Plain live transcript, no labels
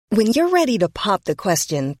When you're ready to pop the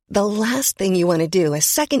question, the last thing you want to do is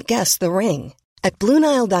second-guess the ring. At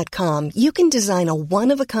BlueNile.com, you can design a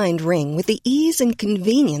one-of-a-kind ring with the ease and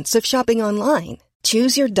convenience of shopping online.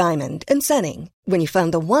 Choose your diamond and setting. When you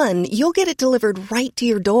find the one, you'll get it delivered right to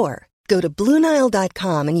your door. Go to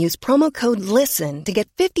BlueNile.com and use promo code LISTEN to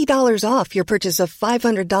get $50 off your purchase of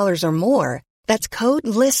 $500 or more. That's code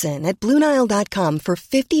LISTEN at BlueNile.com for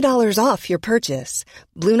 $50 off your purchase.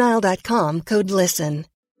 BlueNile.com, code LISTEN.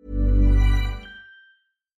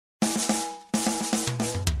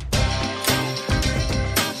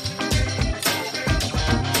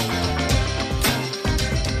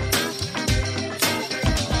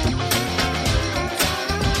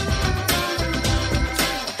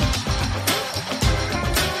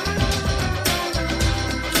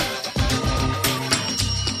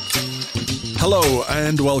 Hello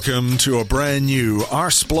and welcome to a brand new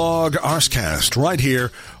Arsblog Arscast right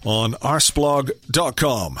here on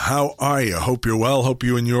arsblog.com. How are you? Hope you're well. Hope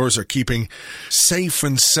you and yours are keeping safe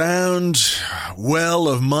and sound, well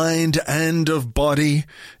of mind and of body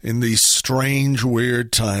in these strange,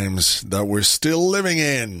 weird times that we're still living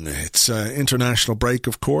in. It's an international break,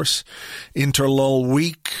 of course. Interlull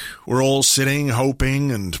week. We're all sitting,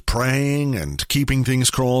 hoping and praying and keeping things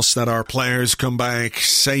crossed that our players come back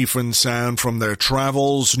safe and sound from their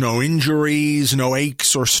travels. No injuries, no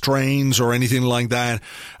aches or strains or anything like that.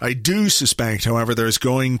 I do suspect, however, there's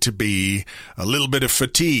going to be a little bit of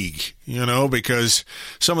fatigue, because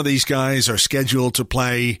some of these guys are scheduled to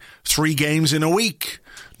play 3 games in a week.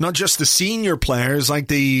 Not just the senior players, like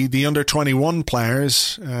the under-21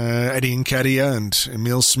 players, Eddie Nketiah and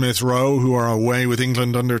Emile Smith-Rowe, who are away with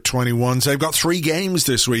England under-21s. They've got 3 games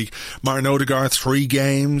this week. Martin Odegaard, 3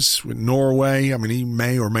 games with Norway. I mean, he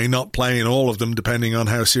may or may not play in all of them, depending on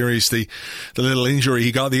how serious the little injury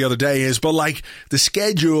he got the other day is. But, the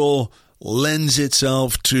schedule lends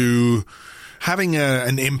itself to having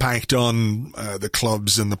an impact on the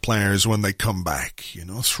clubs and the players when they come back.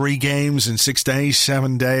 3 games in 6 days,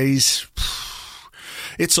 7 days.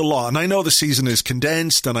 It's a lot. And I know the season is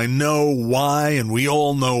condensed, and I know why, and we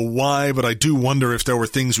all know why, but I do wonder if there were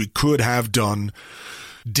things we could have done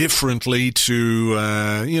differently to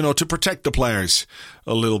protect the players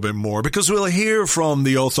a little bit more, because we'll hear from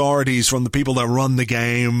the authorities, from the people that run the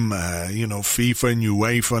game, FIFA and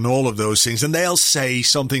UEFA and all of those things, and they'll say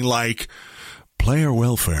something like, player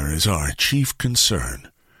welfare is our chief concern.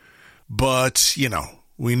 But,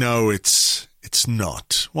 we know it's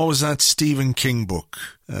not. What was that Stephen King book?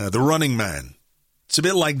 The Running Man. It's a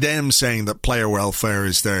bit like them saying that player welfare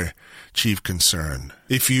is their chief concern.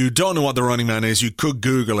 If you don't know what The Running Man is, you could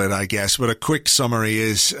Google it, I guess, but a quick summary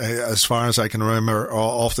is, as far as I can remember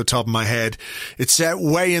off the top of my head, it's set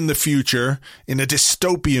way in the future, in a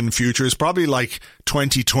dystopian future. It's probably like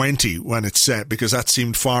 2020 when it's set, because that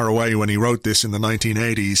seemed far away when he wrote this in the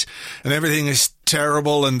 1980s, and everything is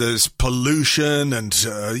terrible, and there's pollution, and,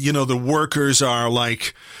 the workers are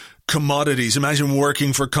like commodities. Imagine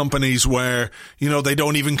working for companies where, they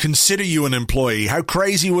don't even consider you an employee. How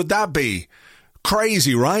crazy would that be?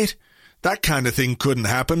 Crazy, right? That kind of thing couldn't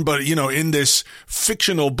happen, but, in this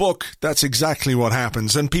fictional book, that's exactly what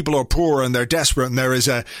happens. And people are poor and they're desperate, and there is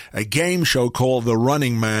a game show called The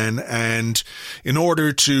Running Man, and in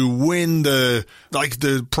order to win the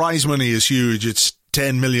prize money is huge. It's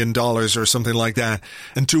 $10 million or something like that.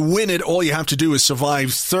 And to win it, all you have to do is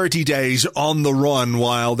survive 30 days on the run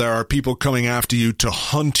while there are people coming after you to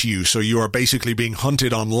hunt you. So you are basically being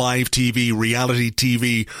hunted on live TV, reality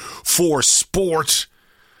TV, for sport.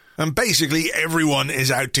 And basically everyone is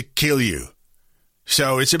out to kill you.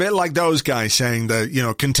 So it's a bit like those guys saying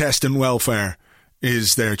that, contestant welfare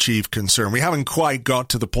is their chief concern. We haven't quite got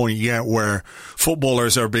to the point yet where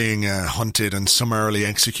footballers are being hunted and summarily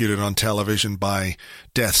executed on television by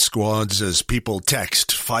death squads as people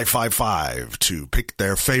text 555 to pick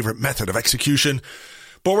their favorite method of execution.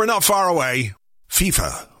 But we're not far away.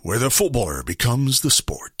 FIFA, where the footballer becomes the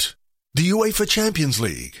sport. The UEFA Champions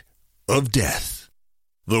League of death.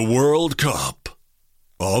 The World Cup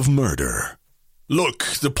of murder. Look,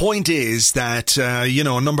 the point is that, a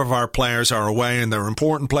number of our players are away, and they're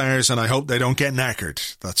important players, and I hope they don't get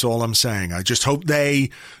knackered. That's all I'm saying. I just hope they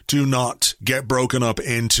do not get broken up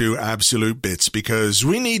into absolute bits, because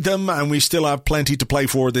we need them, and we still have plenty to play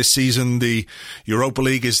for this season. The Europa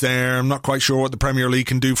League is there. I'm not quite sure what the Premier League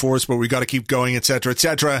can do for us, but we got to keep going, etc.,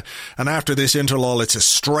 etc. And after this interlull, it's a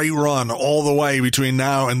straight run all the way between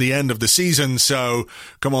now and the end of the season. So,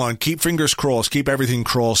 come on, keep fingers crossed, keep everything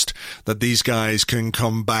crossed that these guys can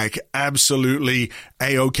come back absolutely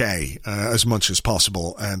A-OK as much as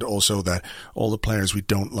possible, and also that all the players we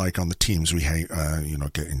don't like on the teams we hate,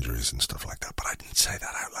 get injuries and stuff like that. But I didn't say that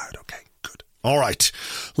out loud. Okay, good. All right,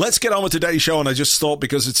 let's get on with today's show. And I just thought,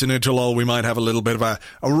 because it's an interlull, we might have a little bit of a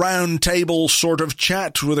round table sort of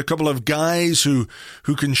chat with a couple of guys who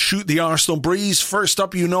can shoot the Arsenal breeze. First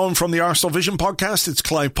up, you know him from the Arsenal Vision podcast. It's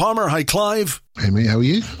Clive Palmer. Hi, Clive. Hey, mate, how are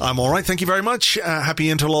you? I'm all right, thank you very much. Happy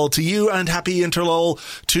interlull to you, and happy interlull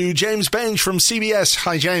to James Benge from CBS.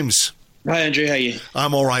 Hi, James. Hi, Andrew. How are you?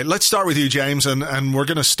 I'm all right. Let's start with you, James, and we're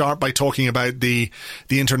going to start by talking about the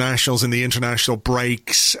internationals and the international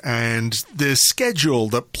breaks and the schedule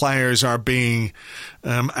that players are being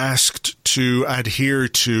asked to adhere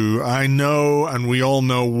to. I know, and we all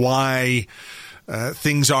know why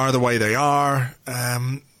things are the way they are,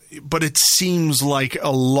 but it seems like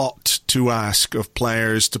a lot to ask of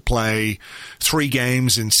players to play 3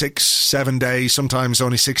 games in 6-7 days, sometimes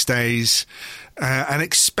only 6 days, and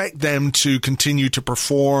expect them to continue to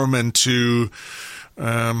perform and to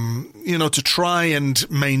try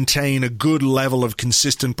and maintain a good level of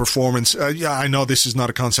consistent performance. I know this is not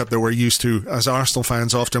a concept that we're used to as Arsenal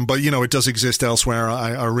fans often, but, it does exist elsewhere,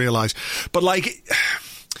 I realise. But,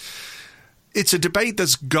 it's a debate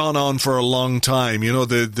that's gone on for a long time,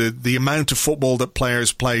 the amount of football that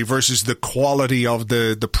players play versus the quality of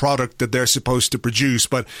the product that they're supposed to produce.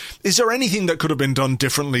 But is there anything that could have been done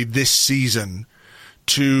differently this season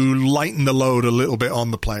to lighten the load a little bit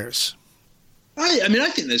on the players? I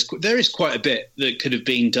think there is quite a bit that could have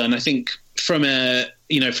been done. I think from a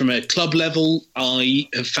club level, I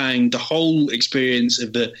have found the whole experience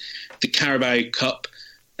of the Carabao Cup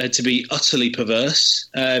to be utterly perverse.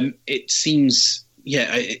 It seems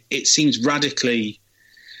radically.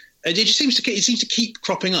 It just seems to keep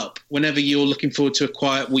cropping up whenever you're looking forward to a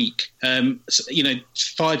quiet week.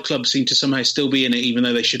 5 clubs seem to somehow still be in it, even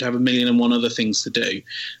though they should have 1,000,001 other things to do.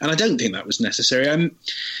 And I don't think that was necessary.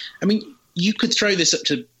 You could throw this up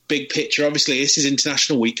to big picture. Obviously, this is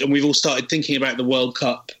international week, and we've all started thinking about the World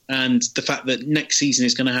Cup and the fact that next season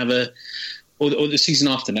is going to have or the season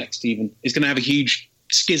after next even is going to have a huge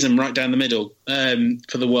schism right down the middle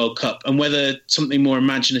for the World Cup, and whether something more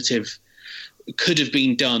imaginative could have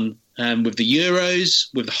been done with the Euros,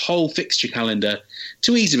 with the whole fixture calendar,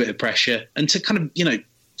 to ease a bit of pressure and to kind of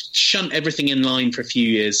shunt everything in line for a few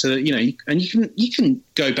years, so that and you can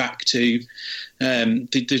go back to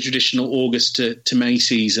the traditional August to May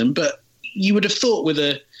season. But you would have thought with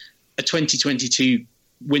a 2022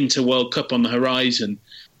 Winter World Cup on the horizon,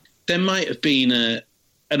 there might have been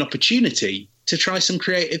an opportunity to try some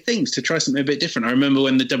creative things, to try something a bit different. I remember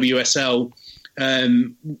when the WSL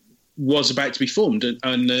was about to be formed,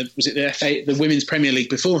 and was it the FA, the Women's Premier League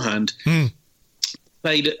beforehand,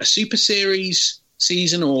 played a Super Series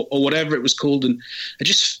season or whatever it was called, and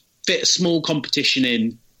just fit a small competition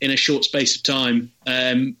in a short space of time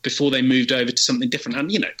before they moved over to something different.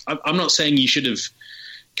 And, I'm not saying you should have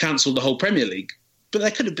cancelled the whole Premier League, but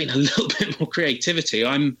there could have been a little bit more creativity.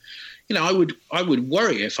 I would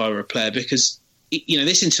worry if I were a player, because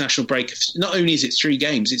this international break, not only is it 3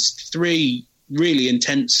 games, it's 3 really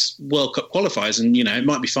intense World Cup qualifiers, and it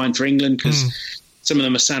might be fine for England because some of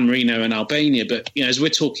them are San Marino and Albania. But as we're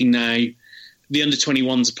talking now, the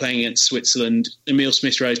under-21s are playing against Switzerland. Emile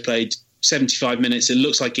Smith-Rowe's played 75 minutes. It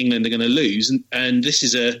looks like England are going to lose, and this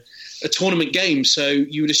is a tournament game, so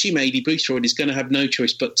you would assume Adi Boothroyd is going to have no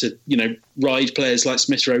choice but to ride players like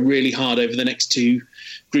Smith-Rowe really hard over the next 2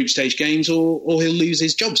 group stage games, or he'll lose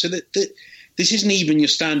his job. So that this isn't even your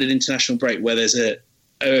standard international break where there's a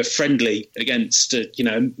friendly against a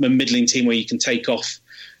middling team where you can take off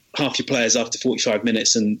half your players after 45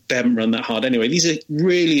 minutes and they haven't run that hard anyway. These are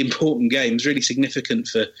really important games, really significant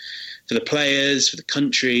for the players, for the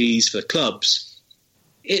countries, for the clubs.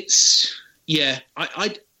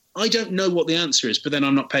 I don't know what the answer is, but then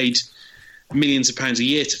I'm not paid millions of pounds a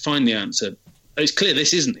year to find the answer. It's clear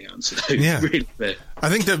this isn't the answer, though. Yeah. Really clear. I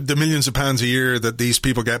think the millions of pounds a year that these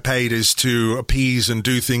people get paid is to appease and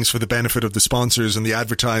do things for the benefit of the sponsors and the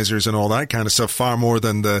advertisers and all that kind of stuff, far more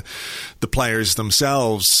than the players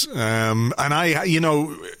themselves. And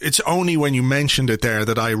it's only when you mentioned it there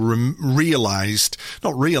that I remembered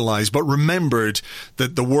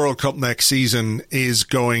that the World Cup next season is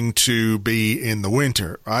going to be in the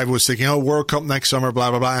winter. I was thinking, World Cup next summer, blah,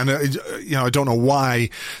 blah, blah. And, I don't know why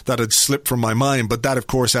that had slipped from my mind, but that, of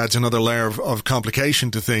course, adds another layer of complication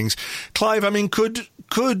to things. Clive, could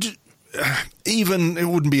even, it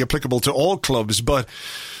wouldn't be applicable to all clubs, but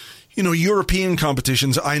European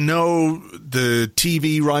competitions, I know the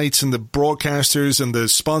TV rights and the broadcasters and the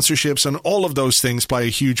sponsorships and all of those things play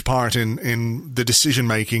a huge part in the decision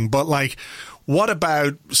making, but what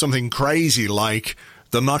about something crazy like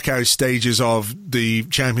the knockout stages of the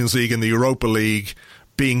Champions League and the Europa League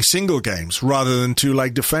being single games rather than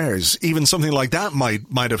two-legged affairs. Even something like that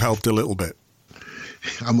might have helped a little bit.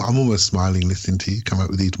 I'm almost smiling listening to you come up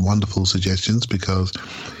with these wonderful suggestions, because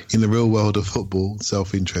in the real world of football,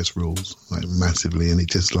 self-interest rules like massively, and it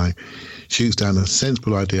just like shoots down a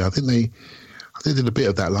sensible idea. I think they did a bit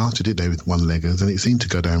of that last year, didn't they, with one-leggers, and it seemed to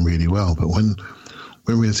go down really well. But when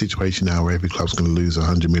we're in a situation now where every club's going to lose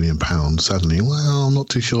 £100 million, suddenly, well, I'm not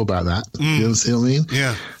too sure about that. You know what I mean?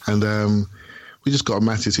 Yeah. And we just got a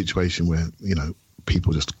massive situation where, you know,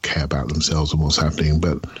 people just care about themselves and what's happening.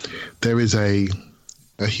 But there is a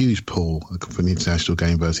huge pull for an international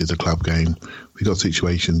game versus a club game. We got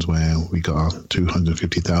situations where we got our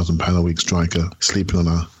 £250,000 a week striker sleeping on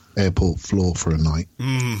a airport floor for a night.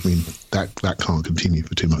 I mean, that can't continue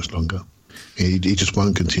for too much longer. It just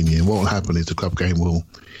won't continue. And what will happen is the club game will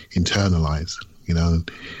internalise, you know,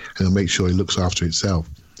 and it'll make sure it looks after itself.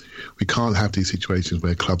 We can't have these situations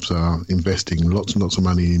where clubs are investing lots and lots of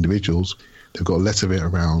money in individuals. They've got less of it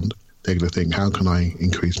around. They're going to think, how can I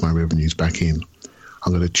increase my revenues back in?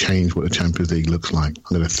 I'm going to change what the Champions League looks like.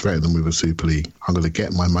 I'm going to threaten them with a Super League. I'm going to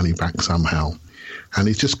get my money back somehow. And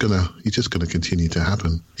it's just going to continue to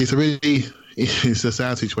happen. It's a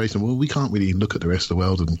sad situation. Well, we can't really look at the rest of the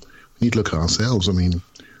world, and we need to look at ourselves. I mean,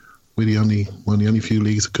 we're one of the only few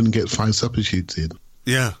leagues that couldn't get 5 substitutes in.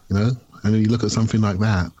 Yeah. You know? And when you look at something like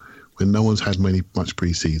that, when no one's had much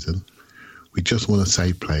pre-season, we just want to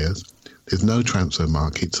save players. There's no transfer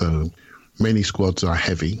market, so many squads are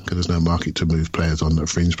heavy because there's no market to move players on, the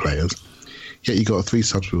fringe players. Yet you got 3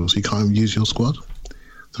 subs rules, so you can't even use your squad.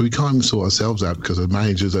 So we can't even sort ourselves out because the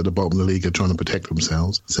managers at the bottom of the league are trying to protect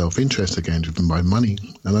themselves. Self-interest again, driven by money.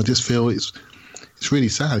 And I just feel it's really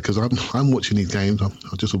sad because I'm watching these games. I'm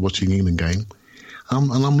just watching the England game.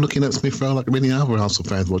 And I'm looking at Smith Rowe like many other Arsenal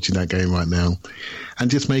fans watching that game right now, and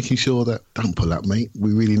just making sure that, don't pull up, mate.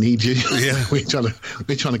 We really need you. Yeah. we're trying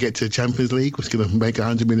to get to the Champions League, which is going to make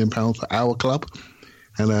 £100 million for our club,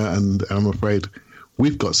 and I'm afraid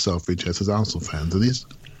we've got self-interest as Arsenal fans, and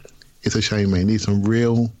it's a shame, mate. We need some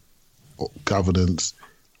real governance,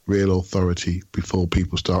 real authority before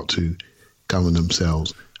people start to govern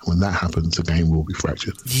themselves. And when that happens, the game will be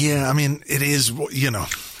fractured. Yeah, I mean, it is, you know.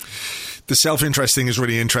 The self-interest thing is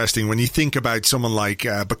really interesting when you think about someone like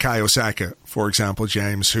Bukayo Saka, for example,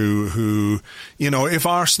 James, who, you know, if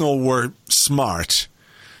Arsenal were smart,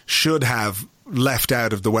 should have left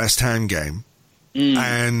out of the West Ham game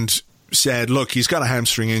and said, look, he's got a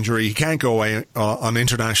hamstring injury, he can't go away on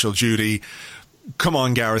international duty. Come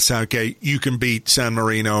on, Gareth Southgate, you can beat San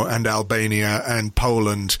Marino and Albania and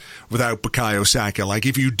Poland without Bukayo Saka. Like,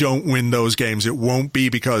 if you don't win those games, it won't be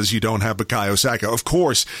because you don't have Bukayo Saka. Of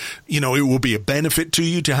course, you know, it will be a benefit to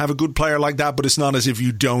you to have a good player like that, but it's not as if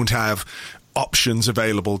you don't have options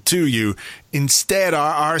available to you. Instead,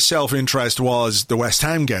 our self-interest was the West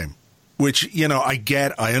Ham game, which, you know,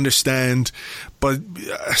 I understand, but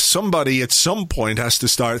somebody at some point has to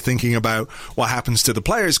start thinking about what happens to the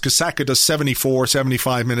players, because Saka does 74,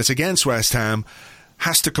 75 minutes against West Ham,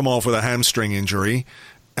 has to come off with a hamstring injury,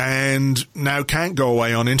 and now can't go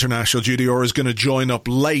away on international duty or is going to join up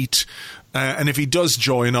late. And if he does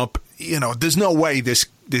join up, you know, there's no way this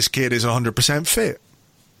kid is 100% fit.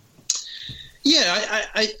 Yeah,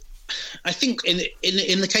 I think in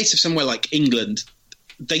the case of somewhere like England,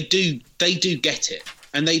 they do get it,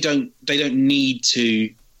 and they don't need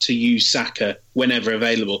to use Saka whenever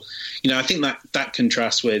available. You know, I think that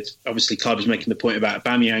contrasts with, obviously, Clive was making the point about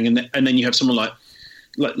Aubameyang, and then you have someone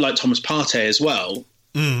like Thomas Partey as well.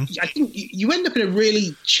 I think you end up in a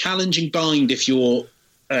really challenging bind if you're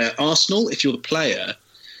Arsenal, if you're the player,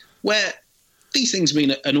 where these things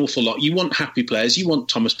mean an awful lot. You want happy players. You want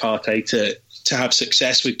Thomas Partey to have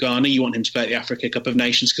success with Ghana. You want him to play at the Africa Cup of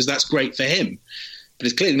Nations because that's great for him. But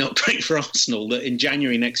it's clearly not great for Arsenal that in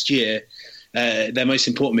January next year, their most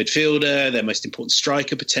important midfielder, their most important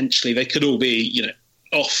striker, potentially, they could all be, you know,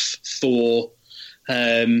 off for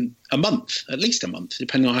a month, at least a month,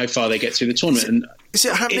 depending on how far they get through the tournament. Is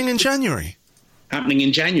it happening in January? Happening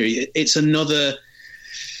in January. It's another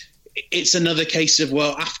case of,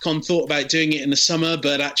 well, AFCON thought about doing it in the summer,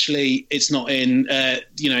 but actually it's not in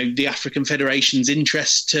the African Federation's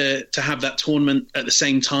interest to have that tournament at the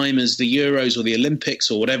same time as the Euros or the Olympics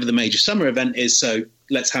or whatever the major summer event is. So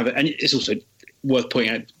let's have it. And it's also worth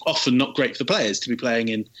pointing out, often not great for the players to be playing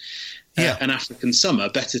in an African summer.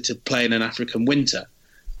 Better to play in an African winter.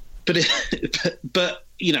 But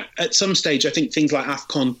you know, at some stage, I think things like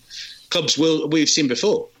AFCON, clubs we've seen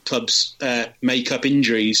before, clubs make up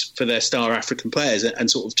injuries for their star African players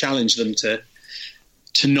and sort of challenge them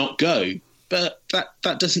to not go. But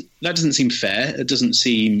that doesn't seem fair. It doesn't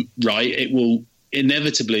seem right. It will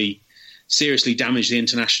inevitably seriously damage the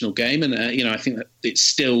international game. And I think that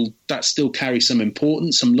still carries some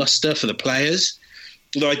importance, some luster for the players.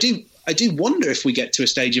 Although I do wonder if we get to a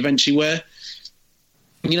stage eventually where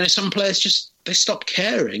some players they stop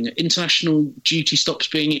caring. International duty stops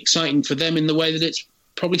being exciting for them in the way that it's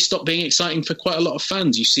probably stopped being exciting for quite a lot of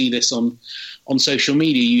fans. You see this on social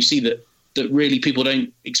media. You see that really people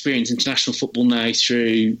don't experience international football now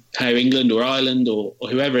through how England or Ireland or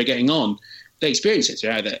whoever are getting on. They experience it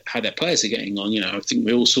through how their players are getting on. I think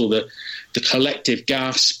we all saw the collective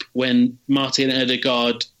gasp when Martin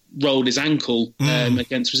Ødegaard rolled his ankle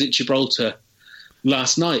against, was it Gibraltar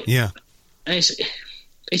last night? Yeah. And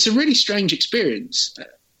it's a really strange experience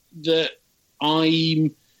that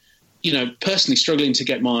I'm, personally struggling to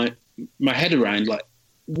get my head around. Like,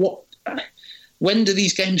 when do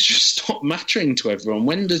these games just stop mattering to everyone?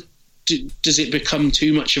 When does it become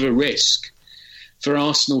too much of a risk for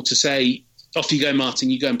Arsenal to say, off you go, Martin,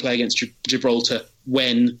 you go and play against Gibraltar,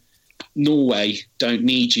 when Norway don't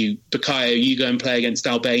need you? Bukayo, you go and play against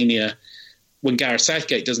Albania when Gareth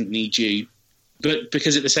Southgate doesn't need you. But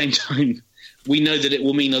because at the same time, we know that it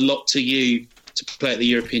will mean a lot to you to play at the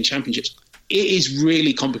European Championships. It is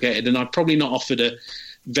really complicated, and I've probably not offered a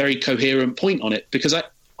very coherent point on it, because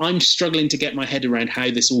I'm struggling to get my head around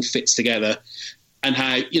how this all fits together, and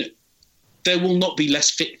how there will not be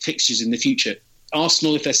less fixtures in the future.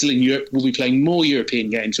 Arsenal, if they're still in Europe, will be playing more European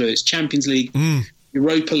games, whether it's Champions League,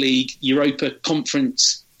 Europa League, Europa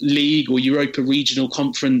Conference League, or Europa Regional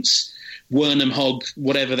Conference, Wernham Hog,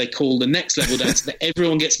 whatever they call the next level down, so that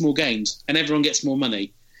everyone gets more games and everyone gets more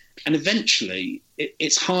money. And eventually,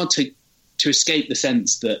 it's hard to escape the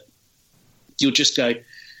sense that you'll just go,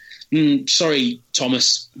 sorry,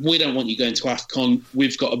 Thomas, we don't want you going to AFCON.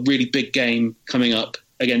 We've got a really big game coming up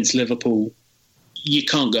against Liverpool. You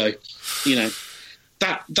can't go.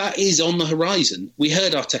 That is on the horizon. We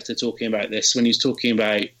heard Arteta talking about this when he was talking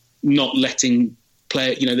about not letting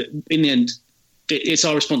players, that in the end, it's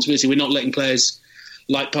our responsibility. We're not letting players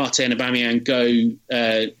like Partey and Aubameyang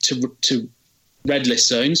go to red list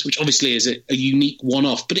zones, which obviously is a unique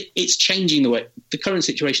one-off, but it's changing the way, the current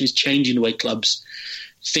situation is changing the way clubs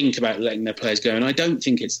think about letting their players go. And I don't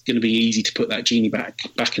think it's going to be easy to put that genie back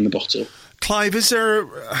in the bottle. Clive, is there,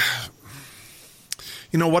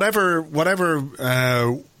 whatever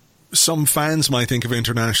some fans might think of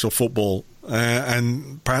international football,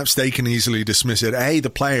 and perhaps they can easily dismiss it. The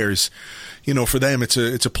players, for them it's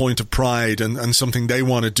a point of pride and something they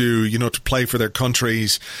want to do, to play for their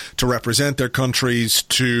countries, to represent their countries,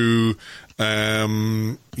 to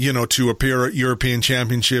to appear at European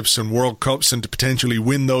Championships and World Cups and to potentially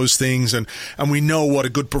win those things, and we know what a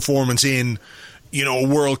good performance in a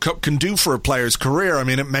World Cup can do for a player's career. I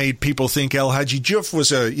mean, it made people think El Hadji Diouf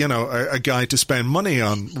was a guy to spend money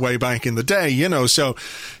on way back in the day, so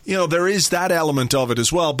there is that element of it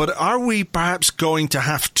as well. But are we perhaps going to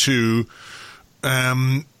have to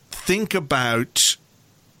think about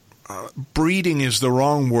breeding is the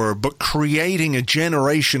wrong word, but creating a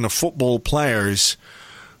generation of football players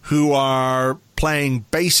who are playing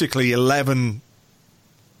basically 11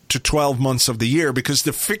 to 12 months of the year, because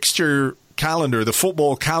the fixture calendar, the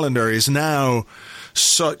football calendar, is now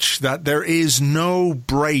such that there is no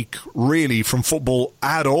break really from football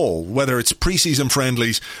at all, whether it's pre-season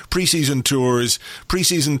friendlies, pre-season tours,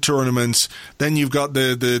 pre-season tournaments. Then you've got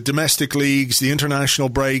the domestic leagues, the international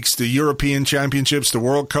breaks, the European Championships, the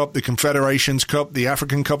World Cup, the Confederations Cup, the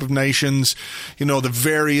African Cup of Nations,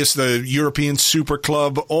 the European Super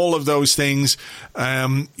Club, all of those things,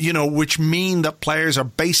 which mean that players are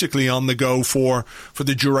basically on the go for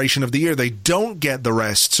the duration of the year. They don't get the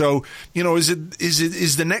rest. So,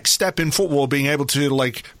 is the next step in football being able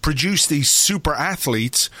to produce these super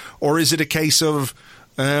athletes, or is it a case of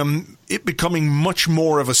it becoming much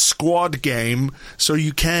more of a squad game so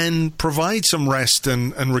you can provide some rest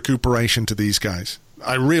and recuperation to these guys?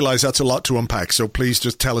 I realise that's a lot to unpack, so please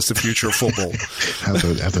just tell us the future of football. As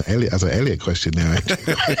an Elliot question now.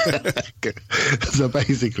 So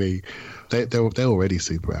basically, they're already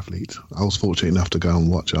super athletes. I was fortunate enough to go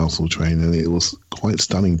and watch Arsenal train, and it was quite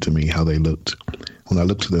stunning to me how they looked. When I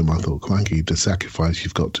looked at them, I thought, cranky, the sacrifice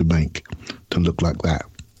you've got to make to look like that.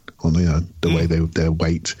 On the way their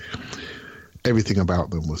weight, everything about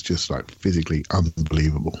them was just physically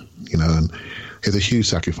unbelievable. And there's a huge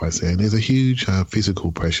sacrifice there, and there's a huge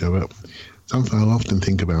physical pressure. But something I often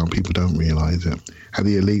think about, and people don't realise it, at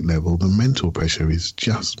the elite level, the mental pressure is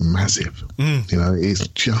just massive. It's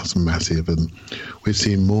just massive, and we're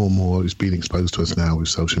seeing more and more. It's being exposed to us now with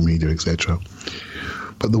social media, etc.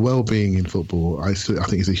 But the well-being in football, I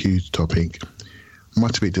think, is a huge topic.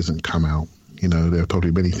 Much of it doesn't come out. There are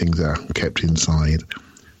probably many things that are kept inside.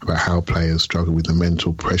 about how players struggle with the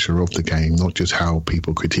mental pressure of the game, not just how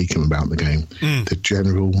people critique them about the game. The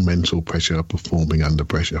general mental pressure of performing under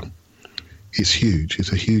pressure is huge.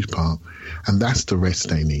 It's a huge part. And that's the rest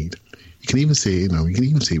they need. You can even see it, you can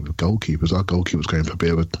even see it with goalkeepers. Our goalkeeper's going for a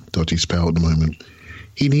bit of a dodgy spell at the moment.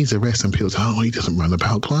 He needs a rest, and people say, he doesn't run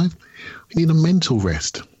about, Clive. We need a mental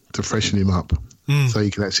rest to freshen him up so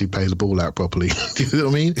he can actually play the ball out properly. Do you know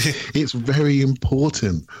what I mean? It's very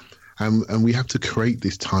important. And we have to create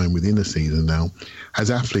this time within the season now.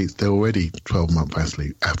 As athletes, they're already 12-month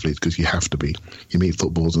athletes because you have to be. You meet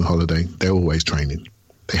footballers on holiday, they're always training.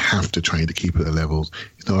 They have to train to keep at the levels.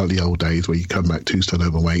 It's not like the old days where you come back 2 stone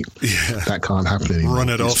overweight. Yeah. That can't happen anymore. Run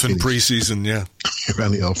it off in pre-season, yeah.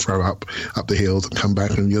 Run it off, throw up the hills and come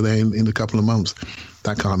back and you're there in a couple of months.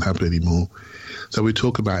 That can't happen anymore. So we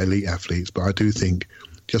talk about elite athletes, but I do think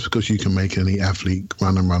just because you can make an elite athlete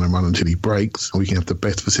run until he breaks, and we can have the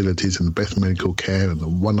best facilities and the best medical care and the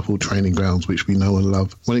wonderful training grounds, which we know and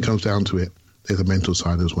love, when it comes down to it, there's a mental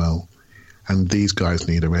side as well. And these guys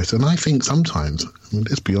need a rest. And I think sometimes,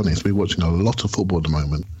 let's be honest, we're watching a lot of football at the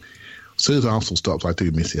moment. As soon as Arsenal stops, I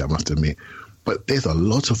do miss it, I must admit. But there's a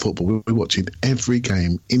lot of football. We're watching every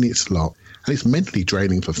game in its slot. And it's mentally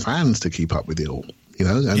draining for fans to keep up with it all.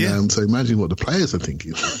 And so imagine what the players are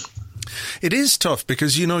thinking. It is tough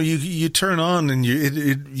because, you turn on and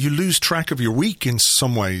you lose track of your week in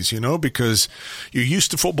some ways, because you're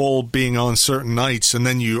used to football being on certain nights and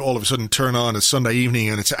then you all of a sudden turn on a Sunday evening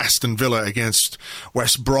and it's Aston Villa against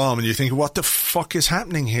West Brom and you think, what the fuck is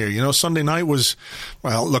happening here? Sunday night was,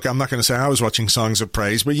 well, look, I'm not going to say I was watching Songs of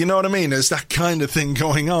Praise, but you know what I mean? There's that kind of thing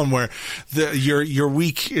going on where your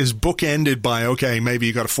week is bookended by, okay, maybe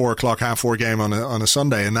you got a 4 o'clock, 4:30 game on a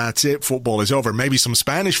Sunday and that's it. Football is over. Maybe some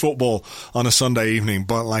Spanish football on a Sunday evening,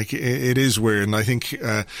 but it is weird. And I think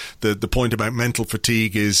the point about mental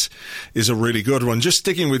fatigue is a really good one. Just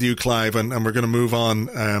sticking with you, Clive, and we're going to move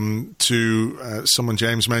on to someone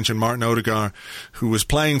James mentioned, Martin Odegaard, who was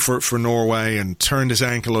playing for Norway and turned his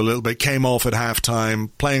ankle a little bit, came off at half-time,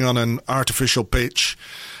 playing on an artificial pitch.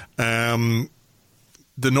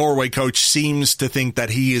 The Norway coach seems to think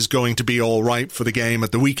that he is going to be all right for the game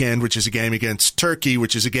at the weekend, which is a game against Turkey,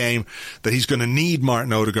 which is a game that he's going to need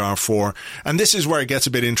Martin Odegaard for. And this is where it gets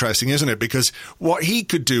a bit interesting, isn't it? Because what he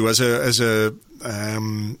could do as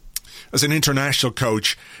an international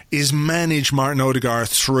coach is manage Martin Odegaard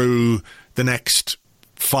through the next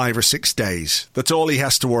 5 or 6 days. That's all he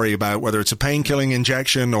has to worry about, whether it's a painkilling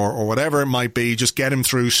injection or whatever it might be. Just get him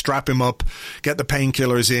through, strap him up, get the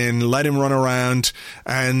painkillers in, let him run around,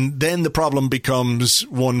 and then the problem becomes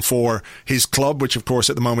one for his club, which of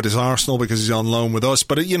course at the moment is Arsenal because he's on loan with us,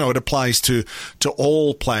 but it applies to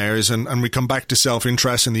all players, and we come back to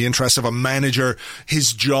self-interest. In the interest of a manager,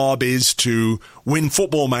 his job is to win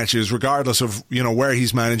football matches regardless of where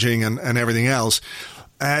he's managing and everything else.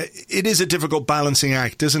 It is a difficult balancing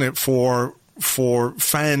act, isn't it, for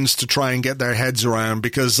fans to try and get their heads around,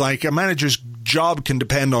 because like a manager's job can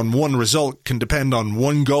depend on one result, can depend on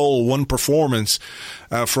one goal, one performance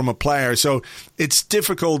from a player. So it's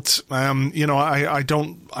difficult. I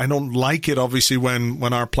don't like it obviously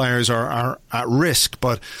when our players are at risk,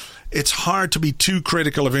 but it's hard to be too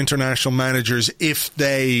critical of international managers if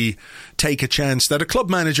they take a chance that a club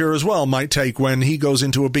manager as well might take when he goes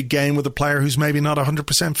into a big game with a player who's maybe not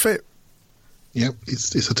 100% fit. Yep,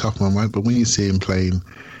 it's a tough one, right? But when you see him playing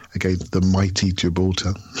against the mighty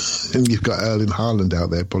Gibraltar, and you've got Erling Haaland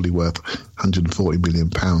out there, probably worth £140 million,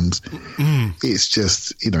 it's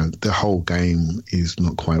just, the whole game is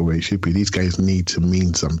not quite where it should be. These games need to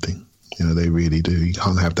mean something. They really do. You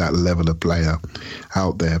can't have that level of player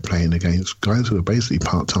out there playing against guys who are basically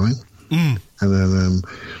part-time. And then,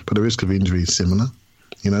 but the risk of injury is similar,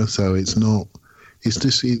 so it's not, it's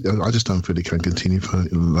just, I just don't feel it can continue for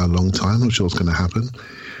a long time. I'm not sure what's going to happen.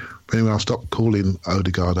 But anyway, I'll stop calling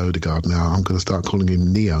Odegaard now. I'm going to start calling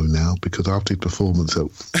him Neo now, because after his performance at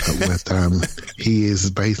West Ham, he is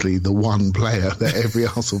basically the one player that every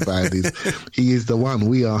Arsenal fan is. He is the one.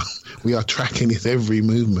 We are tracking his every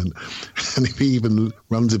movement. And if he even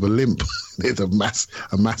runs with a limp, there's a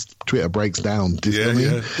mass Twitter breaks down. Do you know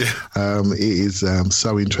what I mean? It is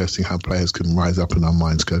so interesting how players can rise up in our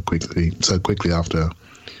minds so quickly after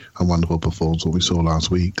a wonderful performance, what we saw last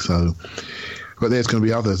week. So, but there's going to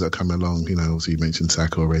be others that come along. Obviously you mentioned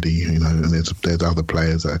Saka already, and there's other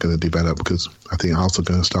players that are going to develop, because I think Arsenal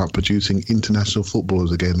are going to start producing international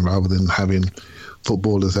footballers again, rather than having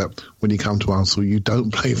footballers that when you come to Arsenal, you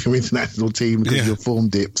don't play for your international team because your form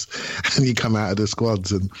dips and you come out of the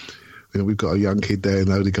squads. And we've got a young kid there, and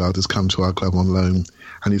Odegaard has come to our club on loan,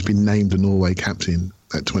 and he's been named the Norway captain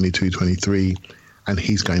at 22-23, and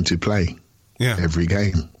he's going to play. every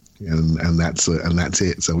game. And that's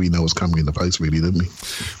it. So we know what's coming in the post, really, don't we?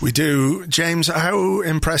 We do. James, how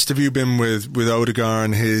impressed have you been with Odegaard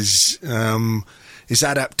and his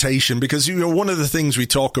adaptation? Because one of the things we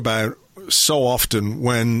talk about so often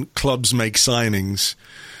when clubs make signings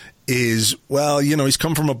is, well, he's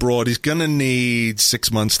come from abroad. He's going to need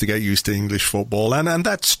 6 months to get used to English football. And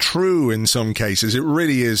that's true in some cases. It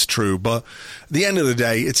really is true. But at the end of the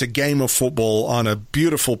day, it's a game of football on a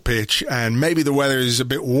beautiful pitch. And maybe the weather is a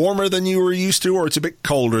bit warmer than you were used to, or it's a bit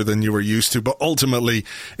colder than you were used to. But ultimately,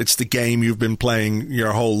 it's the game you've been playing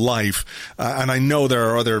your whole life. And I know there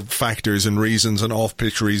are other factors and reasons and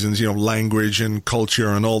off-pitch reasons, language and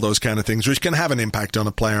culture and all those kind of things, which can have an impact on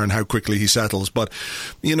a player and how quickly he settles. But,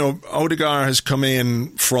 Odegaard has come in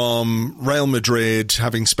from Real Madrid,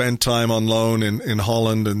 having spent time on loan in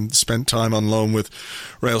Holland and spent time on loan with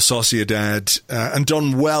Real Sociedad, and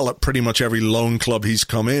done well at pretty much every loan club he's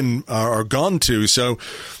come in or gone to. So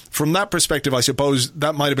from that perspective, I suppose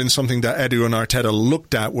that might have been something that Edu and Arteta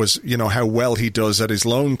looked at was, how well he does at his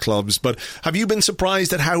loan clubs. But have you been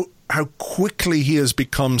surprised at how quickly he has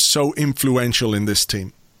become so influential in this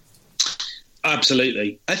team?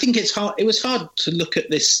 Absolutely. I think it's hard. It was hard to look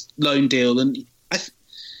at this loan deal, and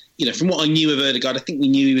from what I knew of Odegaard, I think we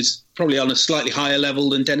knew he was probably on a slightly higher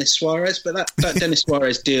level than Denis Suarez. But that Denis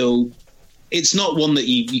Suarez deal, it's not one that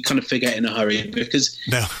you kind of forget in a hurry, because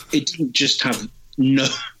it didn't just have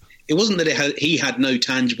It wasn't that he had no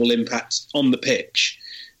tangible impact on the pitch.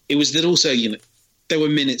 It was that also there were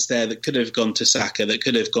minutes there that could have gone to Saka, that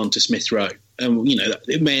could have gone to Smith Rowe.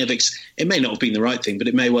 It may not have been the right thing, but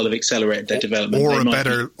it may well have accelerated their development. Or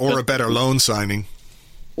a better loan signing.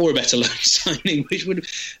 Or a better loan signing, which would.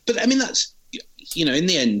 But I mean, that's in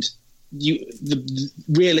the end,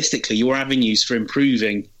 realistically, your avenues for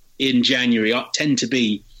improving in January tend to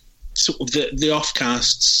be sort of the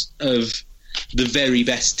offcasts of the very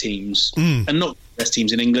best teams, and not the best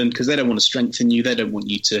teams in England, because they don't want to strengthen you. They don't want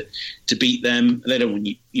you to beat them. They don't want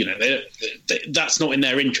you. That's not in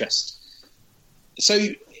their interest. So,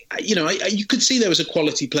 you could see there was a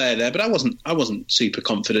quality player there, but I wasn't super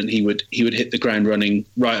confident he would hit the ground running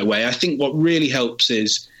right away. I think what really helps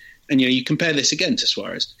is, and you compare this again to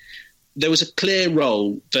Suarez, there was a clear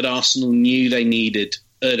role that Arsenal knew they needed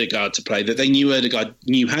Odegaard to play, that they knew Odegaard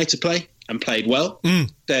knew how to play and played well.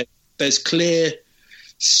 There's clear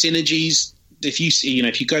synergies. If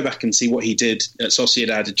you go back and see what he did at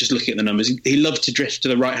Sociedad, just looking at the numbers, he loved to drift to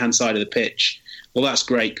the right-hand side of the pitch. Well, that's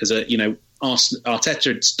great because,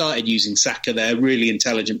 Arteta had started using Saka there, really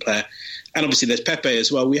intelligent player. And obviously there's Pepe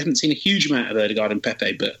as well. We haven't seen a huge amount of Odegaard and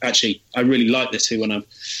Pepe, but actually I really like the two when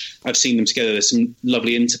I've seen them together. There's some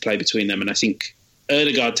lovely interplay between them. And I think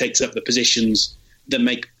Odegaard takes up the positions that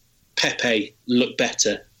make Pepe look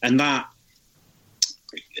better. And that,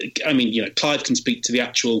 Clive can speak to the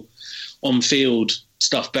actual on-field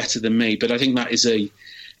stuff better than me, but I think that is a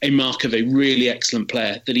mark of a really excellent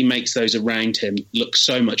player, that he makes those around him look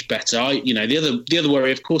so much better. The other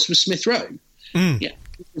worry, of course, was Smith Rowe. Yeah,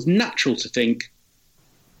 it was natural to think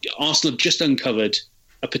Arsenal have just uncovered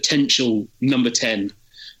a potential number 10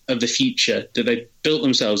 of the future, that they've built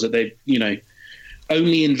themselves, that they've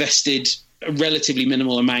only invested a relatively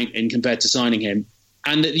minimal amount in compared to signing him,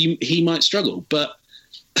 and that he might struggle. But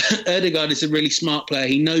Odegaard is a really smart player.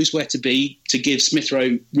 He knows where to be to give Smith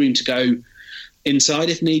Rowe room to go inside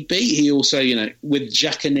if need be. He also, with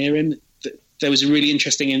Xhaka near him, there was a really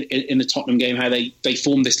interesting in the Tottenham game how they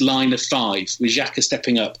formed this line of 5 with Xhaka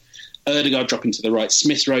stepping up, Odegaard dropping to the right,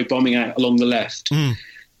 Smith Rowe bombing out along the left. And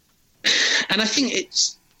I think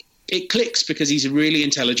it clicks because he's a really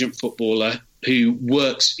intelligent footballer who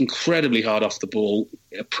works incredibly hard off the ball,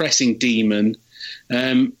 a pressing demon,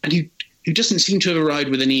 and who doesn't seem to have arrived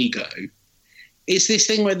with an ego. It's this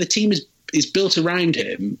thing where the team is built around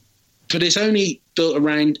him, but it's only built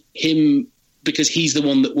around him because he's the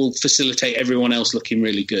one that will facilitate everyone else looking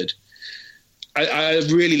really good. I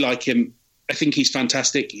really like him. I think he's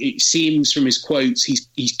fantastic. It seems from his quotes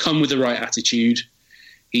he's come with the right attitude.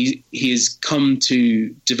 He has come to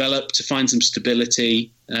develop, to find some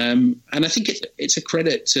stability. And I think it's a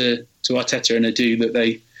credit to Arteta and Edu that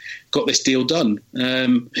they got this deal done.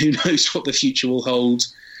 Who knows what the future will hold?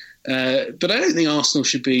 But I don't think Arsenal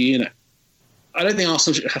should be, I don't think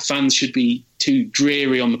Arsenal fans should be too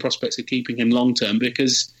dreary on the prospects of keeping him long term,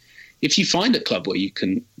 because if you find a club where you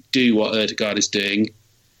can do what Odegaard is doing,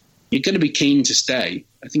 you're going to be keen to stay.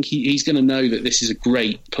 I think he's going to know that this is a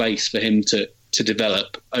great place for him to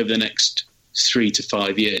develop over the next 3 to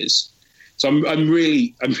 5 years. So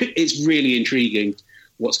it's really intriguing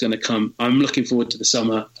what's going to come. I'm looking forward to the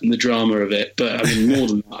summer and the drama of it, but more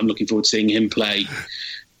than that, I'm looking forward to seeing him play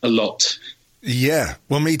a lot. Yeah,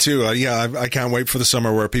 well, me too. I can't wait for the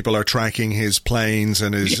summer where people are tracking his planes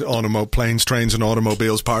and his planes, trains and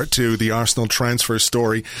automobiles part 2, the Arsenal transfer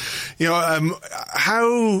story.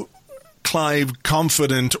 How, Clive,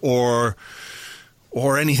 confident or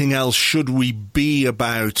anything else should we be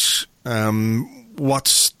about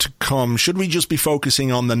what's to come? Should we just be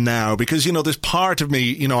focusing on the now? Because, there's part of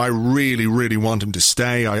me, I really, really want him to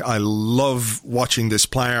stay. I love watching this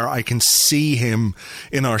player. I can see him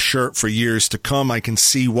in our shirt for years to come. I can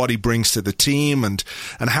see what he brings to the team and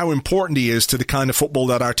how important he is to the kind of football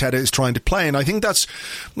that Arteta is trying to play. And I think that's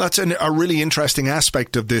a really interesting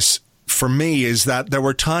aspect of this for me, is that there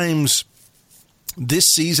were times this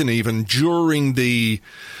season, even during the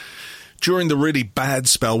really bad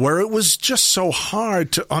spell, where it was just so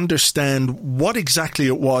hard to understand what exactly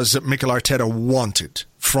it was that Mikel Arteta wanted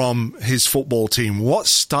from his football team. What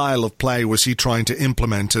style of play was he trying to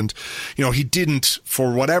implement? And, he didn't,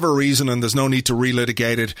 for whatever reason, and there's no need to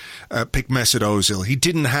relitigate it, pick Mesut Ozil. He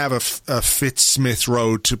didn't have a Fitz Smith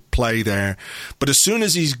Rowe to play there. But as soon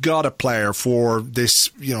as he's got a player for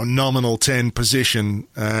this, nominal 10 position,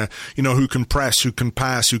 who can press, who can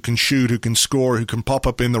pass, who can shoot, who can score, who can pop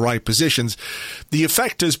up in the right positions, the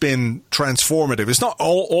effect has been transformative. It's not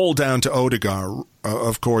all down to Odegaard,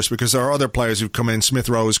 of course, because there are other players who've come in. Smith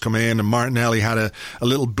Rowe's come in, and Martinelli had a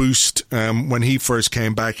little boost when he first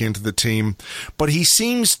came back into the team. But he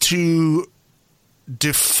seems to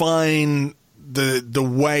define the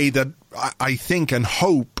way that I think and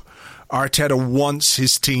hope Arteta wants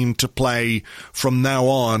his team to play from now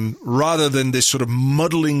on, rather than this sort of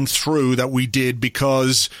muddling through that we did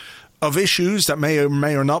because of issues that may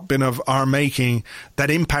or not been of our making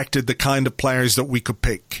that impacted the kind of players that we could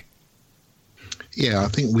pick. Yeah, I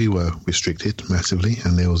think we were restricted massively,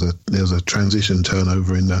 and there was a transition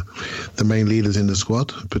turnover in the main leaders in the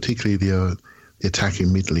squad, particularly the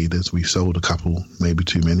attacking mid leaders. We sold a couple, maybe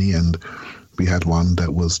too many, and we had one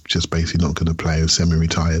that was just basically not going to play,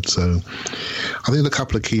 semi-retired. So I think a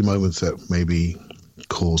couple of key moments that maybe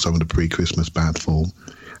caused some of the pre-Christmas bad form,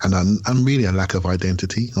 and really a lack of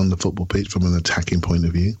identity on the football pitch from an attacking point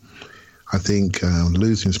of view. I think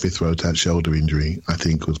losing Smith Rowe to that shoulder injury, I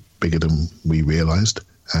think, was bigger than we realised.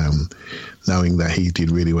 Knowing that he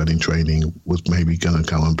did really well in training, was maybe going to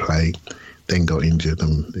go and play, then got injured,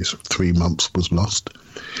 and this 3 months was lost.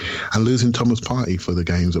 And losing Thomas Partey for the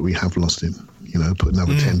games that we have lost him, put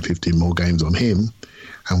another 10, 15 more games on him,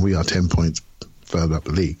 and we are 10 points further up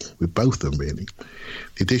the league, with both of them, really.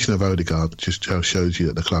 The addition of Odegaard just shows you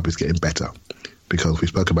that the club is getting better, because we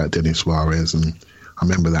spoke about Denis Suarez, and I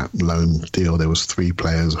remember that loan deal. There was 3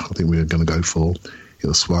 players I think we were going to go for. It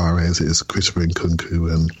was Suarez, it was Christopher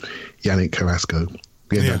Nkunku, and Yannick Carrasco.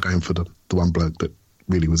 We ended up going for the one bloke that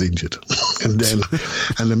really was injured, and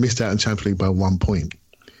then missed out in Champions League by 1 point.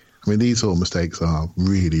 I mean, these sort of mistakes are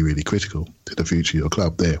really, really critical to the future of your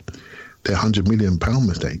club. They're £100 million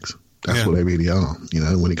mistakes. That's what they really are.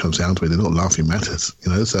 When it comes down to it, they're not laughing matters.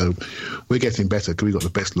 So we're getting better because we've got the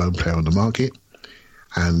best loan player on the market.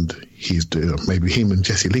 And he's doing, maybe him and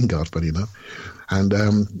Jesse Lingard, funny enough, and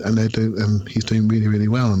he's doing really, really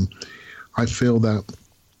well. And I feel that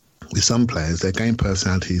with some players, their game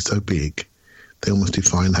personality is so big, they almost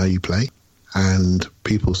define how you play. And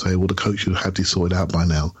people say, well, the coach should have this sorted out by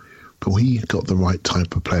now. But when you've got the right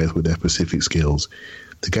type of players with their specific skills,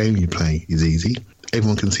 the game you play is easy.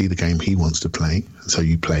 Everyone can see the game he wants to play, so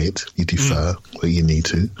you play it. You defer where you need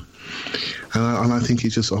to, and I think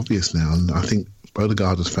it's just obvious now. And I think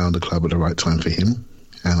Odegaard has found a club at the right time for him,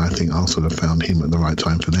 and I think Arsenal have found him at the right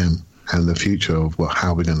time for them. And the future of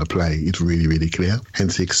how we're going to play is really, really clear.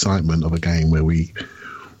 Hence the excitement of a game where we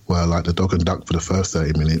were like the dog and duck for the first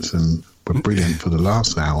 30 minutes and were brilliant for the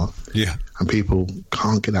last hour. Yeah. And people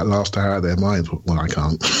can't get that last hour out of their minds. Well, I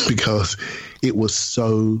can't, because it was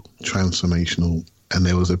so transformational. And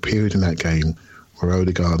there was a period in that game where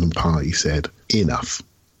Odegaard and Partey said, enough.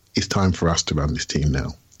 It's time for us to run this team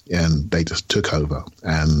now. And they just took over,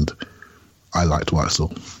 and I liked what I saw.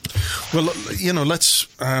 Well, let's.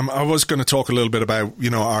 I was going to talk a little bit about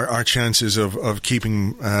our chances of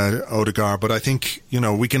keeping Odegaard, but I think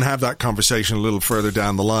we can have that conversation a little further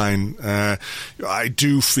down the line. I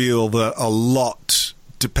do feel that a lot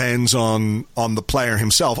depends on the player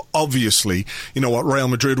himself. Obviously, what Real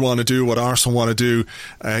Madrid want to do, what Arsenal want to do,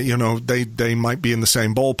 they might be in the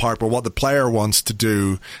same ballpark, but what the player wants to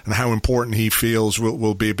do and how important he feels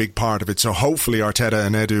will be a big part of it. So hopefully Arteta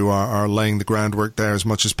and Edu are laying the groundwork there as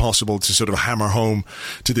much as possible to sort of hammer home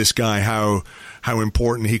to this guy how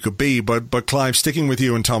important he could be. But Clive, sticking with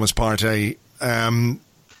you and Thomas Partey,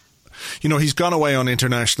 he's gone away on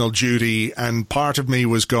international duty, and part of me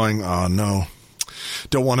was going, oh no,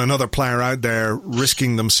 don't want another player out there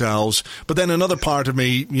risking themselves. But then another part of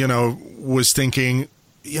me, was thinking,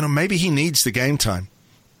 maybe he needs the game time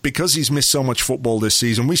because he's missed so much football this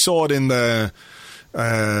season. We saw it in the,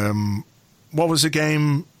 what was the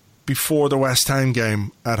game before the West Ham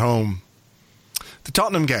game at home? The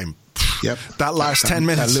Tottenham game. Yep. That last 10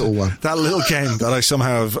 minutes. That little one. That little game that I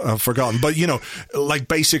somehow have forgotten. But,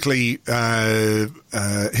 basically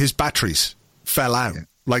his batteries fell out. Yeah.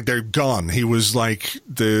 Like they're gone. He was like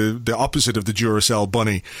the opposite of the Duracell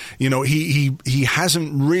bunny. He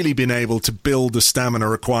hasn't really been able to build the stamina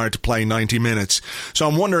required to play 90 minutes. So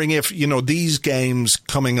I'm wondering if, these games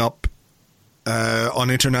coming up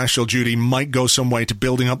on international duty might go some way to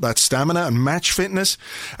building up that stamina and match fitness,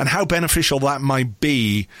 and how beneficial that might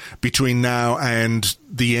be between now and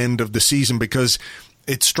the end of the season, because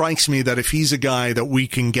it strikes me that if he's a guy that we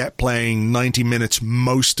can get playing 90 minutes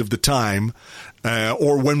most of the time,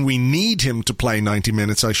 or when we need him to play 90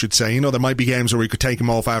 minutes, I should say, there might be games where we could take him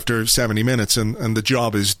off after 70 minutes and the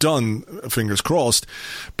job is done, fingers crossed.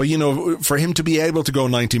 But, for him to be able to go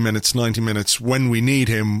 90 minutes when we need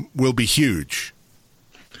him will be huge.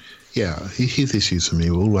 Yeah, his issues for me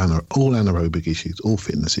were all anaerobic issues, all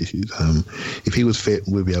fitness issues. If he was fit,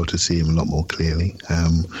 we'd be able to see him a lot more clearly.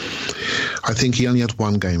 I think he only had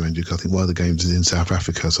one game, Andrew, because I think one of the games is in South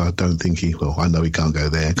Africa, so I don't think I know he can't go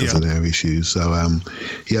there because of their issues. So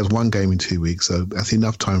he has one game in 2 weeks, so that's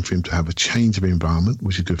enough time for him to have a change of environment,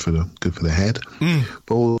 which is good for the head,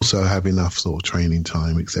 but also have enough sort of training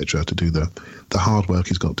time, etc., to do the hard work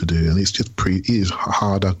he's got to do. And it's just it is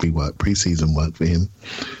hard, ugly work, pre-season work for him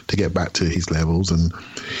to get back to his levels.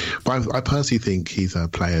 But I personally think he's a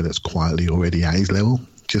player that's quietly already at his level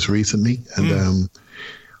just recently. And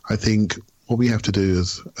I think what we have to do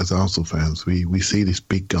as Arsenal fans, we see this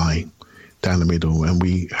big guy down the middle and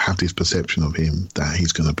we have this perception of him that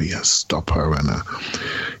he's going to be a stopper and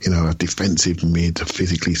a defensive mid to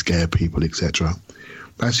physically scare people, etc.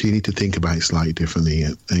 But actually you need to think about it slightly differently,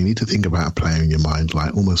 and you need to think about a player in your mind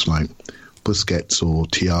almost like Busquets or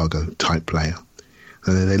Thiago type player.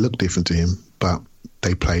 And they look different to him, but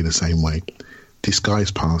they play the same way.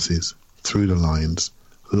 Disguised passes, through the lines,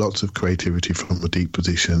 lots of creativity from a deep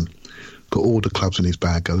position, got all the clubs in his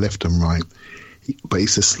bag, go left and right. But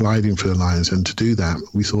it's just sliding through the lines. And to do that,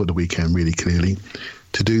 we saw at the weekend really clearly,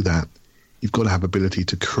 to do that, you've got to have ability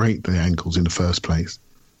to create the angles in the first place.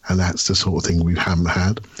 And that's the sort of thing we haven't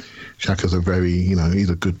had. Xhaka's he's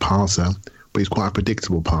a good passer, but he's quite a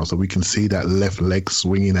predictable passer. We can see that left leg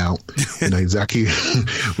swinging out.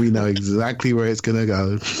 We know exactly where it's going to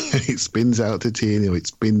go. It spins out to Tierney, or it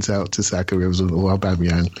spins out to Saka or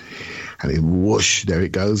Aubameyang, and then whoosh, there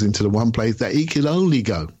it goes into the one place that he can only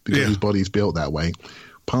go because his body's built that way.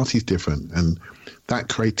 Partey's different, and that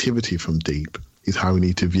creativity from deep is how we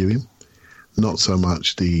need to view him. Not so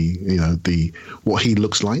much the what he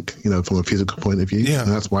looks like, from a physical point of view. Yeah.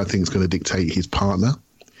 And that's why I think it's going to dictate his partner.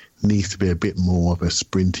 Needs to be a bit more of a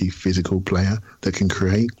sprinty physical player that can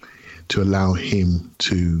create to allow him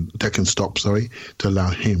to allow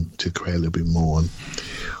him to create a little bit more. And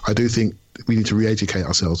I do think we need to re-educate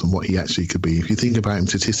ourselves on what he actually could be. If you think about him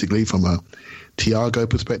statistically from a Thiago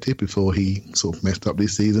perspective, before he sort of messed up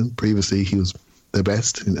this season, previously he was the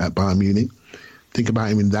best at Bayern Munich. Think about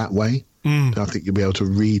him in that way. I think you'll be able to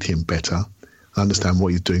read him better, understand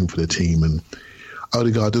what he's doing for the team. And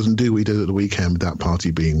Odegaard doesn't do what he did at the weekend with that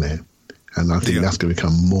Partey being there. And I think that's going to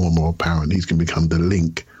become more and more apparent. He's going to become the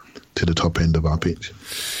link to the top end of our pitch.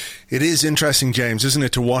 It is interesting, James, isn't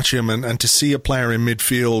it, to watch him and to see a player in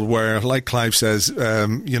midfield where, like Clive says,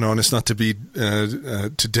 and it's not to be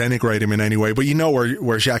to denigrate him in any way, but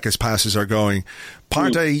where Xhaka's passes are going.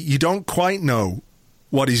 Partey, you don't quite know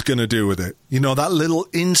what he's going to do with it. That little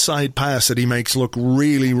inside pass that he makes look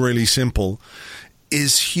really, really simple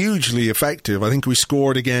is hugely effective. I think we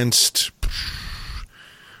scored against,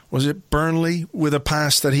 was it Burnley, with a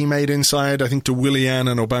pass that he made inside, I think, to Willian,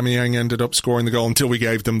 and Aubameyang ended up scoring the goal until we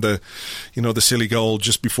gave them the silly goal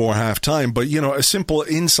just before half time. But, a simple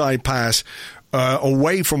inside pass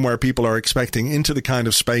away from where people are expecting into the kind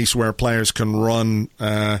of space where players can run,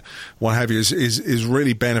 what have you, is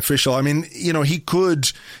really beneficial. I mean, he could,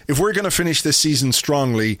 if we're going to finish this season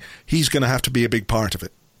strongly, he's going to have to be a big part of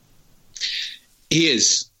it. He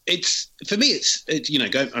is. For me,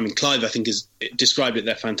 Clive, I think, has described it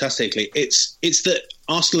there fantastically. It's that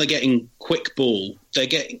Arsenal are getting quick ball. They're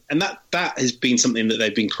getting, and that has been something that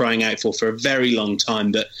they've been crying out for a very long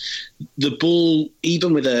time. That the ball,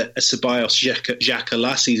 even with a Ceballos Xhaka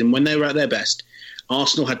last season, when they were at their best,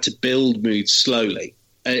 Arsenal had to build moves slowly.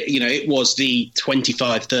 It was the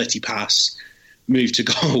 25-30 pass, move to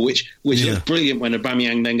goal, which looks brilliant when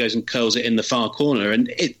Aubameyang then goes and curls it in the far corner. And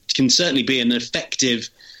it can certainly be an effective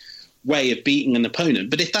way of beating an opponent.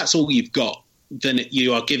 But if that's all you've got, then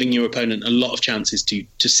you are giving your opponent a lot of chances to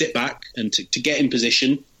sit back and to get in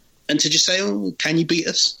position and to just say, oh, can you beat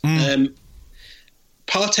us?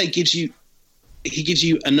 Partey gives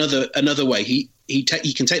you another way. He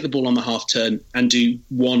can take the ball on the half turn and do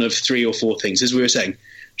one of 3 or 4 things. As we were saying,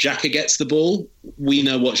 Xhaka gets the ball. We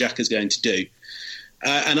know what Xhaka's going to do.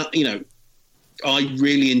 I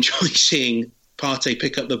really enjoy seeing Partey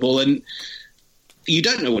pick up the ball, and you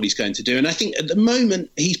don't know what he's going to do. And I think at the moment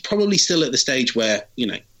he's probably still at the stage where,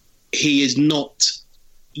 he is not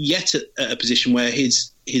yet at a position where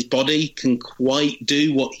his body can quite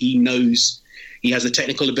do what he knows he has the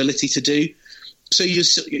technical ability to do. So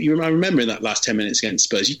I remember in that last 10 minutes against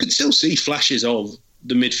Spurs, you could still see flashes of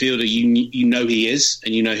the midfielder you know he is,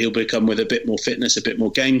 and he'll become with a bit more fitness, a bit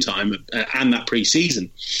more game time, and that pre-season.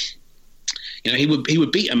 He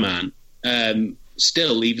would beat a man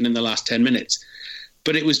still, even in the last 10 minutes.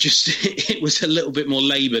 But it was it was a little bit more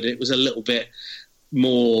laboured. It was a little bit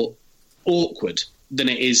more awkward than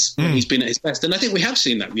it is when he's been at his best. And I think we have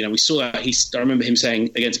seen that. We saw that. I remember him saying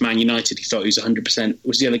against Man United, he thought he was 100%. It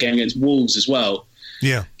was the other game against Wolves as well.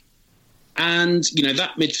 Yeah. And,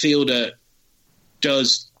 that midfielder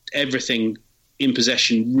does everything in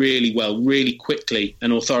possession really well, really quickly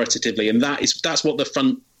and authoritatively. And that's what the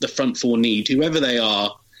front four need. Whoever they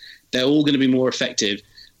are, they're all going to be more effective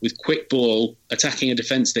with quick ball, attacking a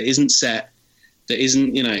defence that isn't set, that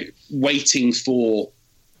isn't, waiting for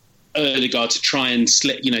Ødegaard to try and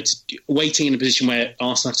slip, waiting in a position where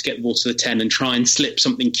Arsenal have to get the ball to the 10 and try and slip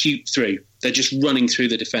something cute through. They're just running through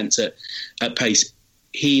the defence at pace.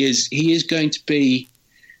 He is going to be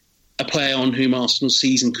a player on whom Arsenal's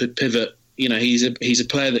season could pivot. He's a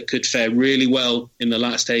player that could fare really well in the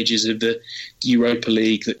last stages of the Europa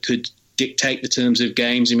League, that could dictate the terms of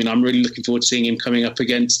games. I'm really looking forward to seeing him coming up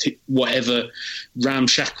against whatever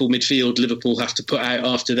ramshackle midfield Liverpool have to put out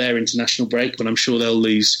after their international break, when I'm sure they'll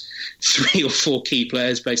lose 3 or 4 key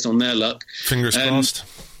players based on their luck. Fingers crossed.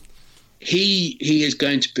 He is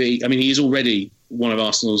going to be, he is already one of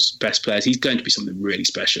Arsenal's best players. He's going to be something really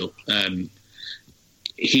special.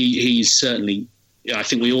 He's certainly, I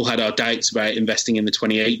think we all had our doubts about investing in the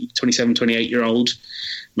 27, 28-year-old,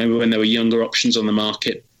 maybe when there were younger options on the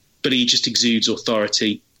market. But he just exudes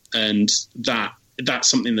authority, and that's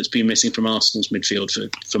something that's been missing from Arsenal's midfield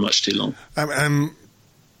for much too long.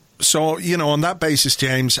 So, on that basis,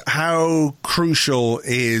 James, how crucial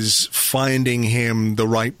is finding him the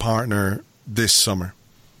right partner this summer?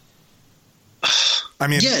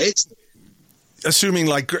 It's assuming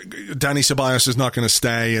Dani Ceballos is not going to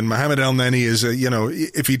stay, and Mohamed Elneny is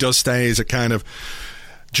if he does stay, is a kind of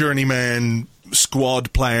journeyman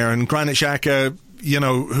squad player, and Granit Xhaka,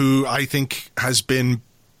 who I think has been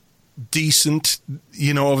decent,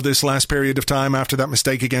 over this last period of time after that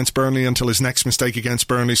mistake against Burnley until his next mistake against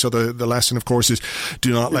Burnley. So the lesson, of course, is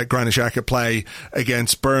do not let Granit Xhaka play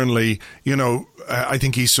against Burnley. I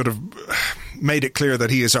think he's sort of made it clear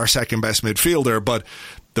that he is our second best midfielder, but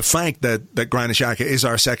the fact that Granit Xhaka is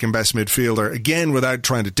our second best midfielder, again, without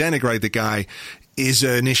trying to denigrate the guy, is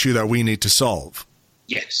an issue that we need to solve.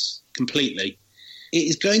 Yes, completely. It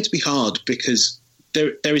is going to be hard because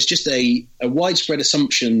there is just a widespread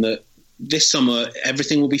assumption that this summer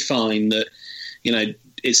everything will be fine, that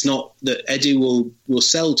it's not that Edu will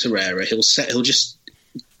sell Torreira, he'll sell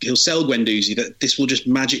Guendouzi, that this will just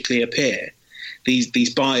magically appear.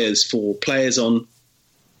 These buyers for players on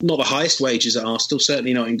not the highest wages at Arsenal,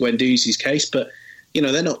 certainly not in Guendouzi's case, but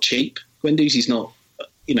they're not cheap. Guendouzi's not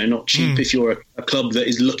cheap if you're a club that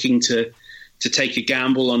is looking to take a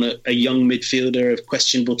gamble on a young midfielder of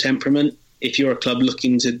questionable temperament. If you're a club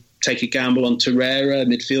looking to take a gamble on Torreira, a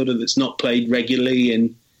midfielder that's not played regularly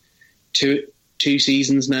in two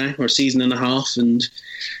seasons now, or a season and a half, and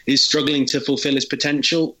is struggling to fulfil his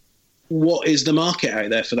potential, what is the market out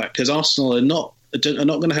there for that? Because Arsenal are not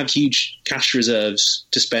going to have huge cash reserves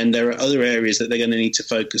to spend. There are other areas that they're going to need to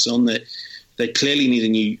focus on. They clearly need a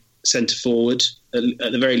new centre forward,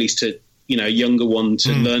 at the very least, a younger one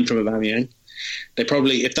to learn from Aubameyang. They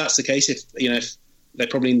probably, if that's the case, if they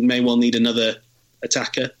probably may well need another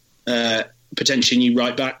attacker, potentially new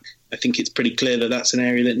right back. I think it's pretty clear that that's an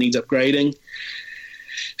area that needs upgrading.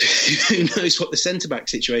 Who knows what the centre back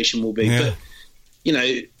situation will be? Yeah.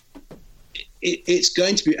 But it's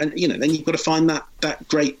going to be, and then you've got to find that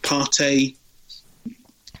great Partey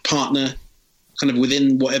partner, kind of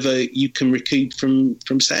within whatever you can recoup from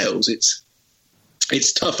sales.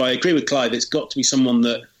 It's tough. I agree with Clive. It's got to be someone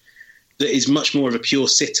that is much more of a pure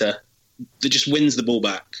sitter, that just wins the ball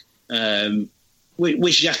back,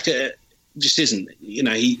 which Xhaka just isn't. You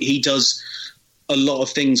know, he does a lot of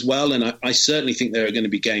things well, and I certainly think there are going to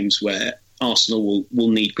be games where Arsenal will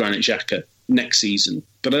need Granit Xhaka next season.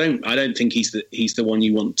 But I don't think he's the one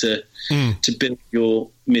you want to build your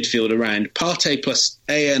midfield around. Partey plus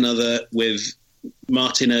another with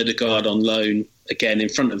Martin Odegaard on loan again in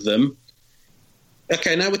front of them.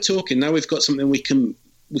 Okay, now we're talking. Now we've got something we can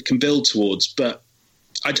build towards. But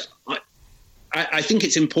I think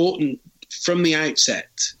it's important from the outset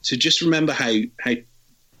to just remember how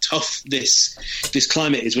tough this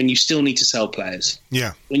climate is when you still need to sell players.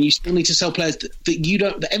 Yeah, when you still need to sell players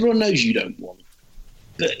that everyone knows you don't want.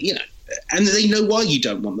 But you know, and they know why you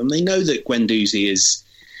don't want them. They know that Guendouzi is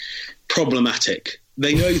problematic.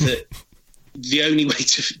 They know that the only way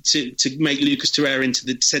to make Lucas Torreira into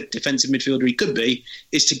the defensive midfielder he could be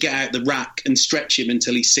is to get out the rack and stretch him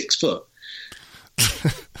until he's 6 foot.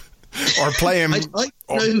 Or play him. I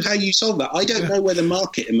don't know how you solve that. I don't know where the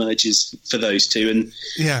market emerges for those two,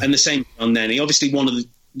 and the same on Nenny. Obviously, one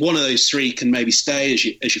of those three can maybe stay as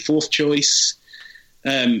your fourth choice.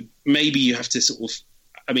 Maybe you have to sort of.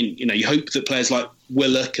 I mean, you know, you hope that players like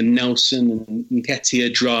Willock and Nelson and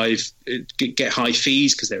Nketiah get high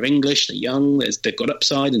fees because they're English, they're young, they've got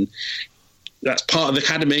upside, and that's part of the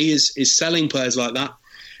academy is selling players like that.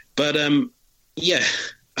 But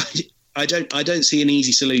I don't see an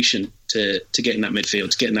easy solution to getting that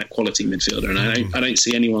midfield, to getting that quality midfielder, and I don't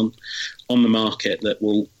see anyone on the market that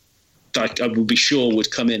I will be sure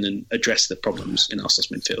would come in and address the problems in Arsenal's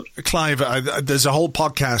midfield. Clive, there's a whole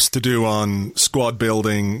podcast to do on squad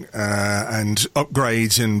building and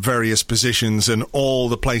upgrades in various positions and all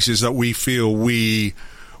the places that we feel we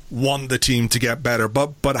want the team to get better.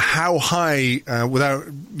 But how high, without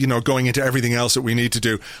going into everything else that we need to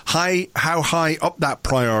do, how high up that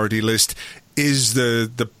priority list is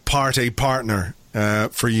the Partey partner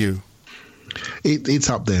for you? It's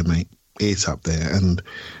up there, mate. It's up there,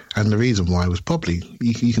 and the reason why was probably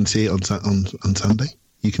you can see it on Sunday.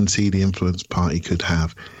 You can see the influence Partey could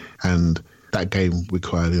have, and that game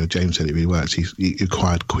required. James said it really works. It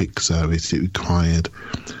required quick service. It required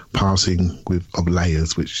passing of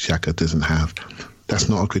layers, which Xhaka doesn't have. That's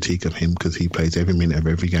not a critique of him because he plays every minute of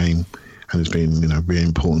every game, and it's been really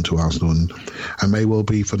important to Arsenal, and may well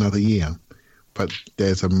be for another year. But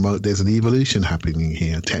there's an evolution happening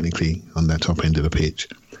here technically on that top end of the pitch.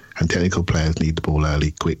 And technical players need the ball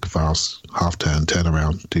early, quick, fast, half-turn, turn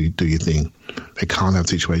around, do your thing. They can't have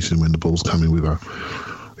situations when the ball's coming with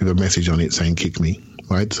a message on it saying, kick me,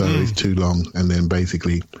 right? So it's too long, and then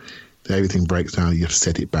basically everything breaks down, you have to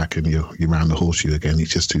set it back and you're around the horseshoe again.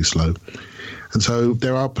 It's just too slow. And so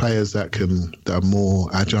there are players that are more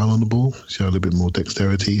agile on the ball, show a little bit more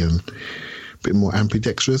dexterity and a bit more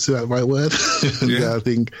ambidextrous, is that the right word? Yeah. I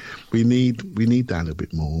think we need that a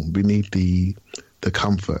bit more. We need the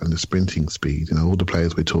comfort and the sprinting speed. All the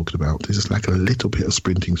players we're talking about, there's just like a little bit of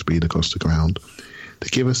sprinting speed across the ground to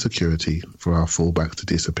give us security for our fullbacks to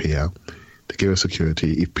disappear, to give us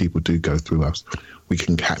security if people do go through us, we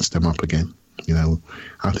can catch them up again.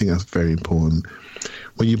 I think that's very important.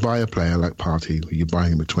 When you buy a player like Partey, you're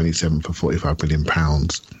buying him at 27 for £45 million,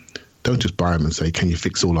 don't just buy him and say, can you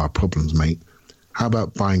fix all our problems, mate? How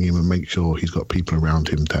about buying him and make sure he's got people around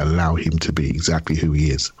him to allow him to be exactly who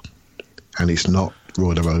he is? And it's not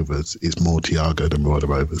Roy the Rovers, it's more Thiago than Roy the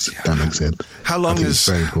Rovers. Yeah. That makes sense. How long is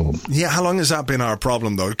very important. Yeah, how long has that been our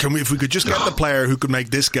problem though? If we could just get the player who could make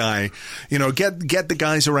this guy, get the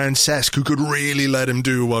guys around Cesc who could really let him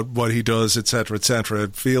do what he does, etc., etc.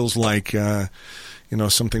 It feels like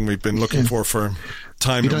something we've been looking for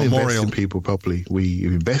time immemorial. We don't invest in people properly. We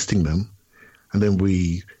invest in them, and then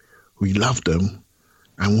we love them,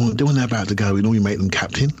 and when they're about to go, we normally make them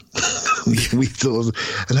captain. And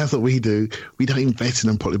that's what we do. We don't invest in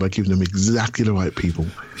them properly by giving them exactly the right people.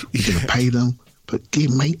 We're going to pay them, but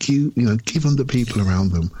give them the people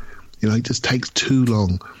around them. It just takes too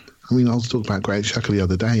long. I mean, I was talking about Granit Xhaka the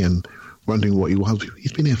other day and wondering what he was.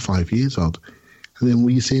 He's been here 5 years odd. And then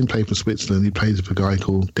when you see him play for Switzerland, he plays with a guy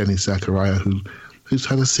called Dennis Zakaria who's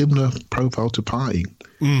had a similar profile to Partey.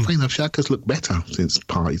 Funny enough, Xhaka's looked better since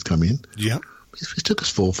Partey's come in. Yeah. It took us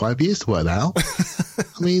 4 or 5 years to work that out.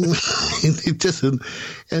 I mean, it doesn't.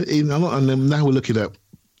 And then now we're looking at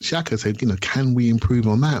Xhaka saying, can we improve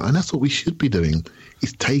on that? And that's what we should be doing.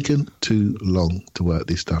 It's taken too long to work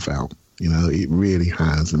this stuff out. It really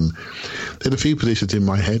has. And there are a few positions in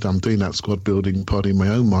my head. I'm doing that squad building pod in my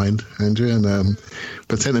own mind, Andrew.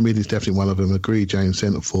 But centre mid is definitely one of them. Agree, James.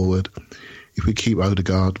 Centre forward. If we keep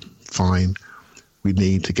Odegaard, fine. We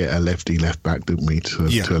need to get a lefty left back, don't we,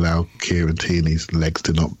 to allow Kieran Tierney's legs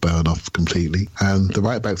to not burn off completely. And the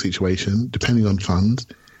right back situation, depending on funds,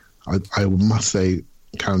 I must say,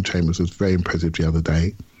 Callum Chambers was very impressive the other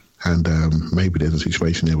day, and maybe there's a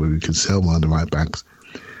situation there where we could sell one of the right backs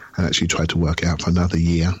and actually try to work it out for another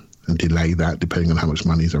year and delay that depending on how much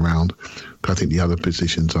money's around, because I think the other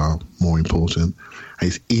positions are more important. And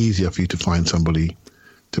it's easier for you to find somebody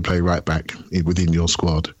to play right back within your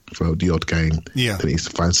squad for the odd game than it is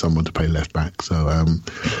to find someone to play left back. So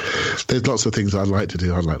there's lots of things I'd like to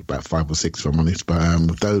do. I'd like about 5 or 6 if I'm honest,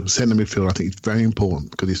 but though centre midfield I think it's very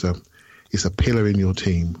important because it's a pillar in your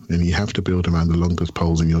team, and you have to build around the longest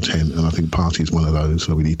poles in your tent, and I think Partey is one of those,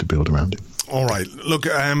 so we need to build around it. All right. Look,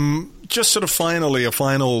 just sort of finally, a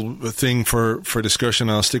final thing for discussion,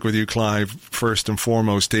 I'll stick with you, Clive, first and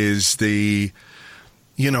foremost, is the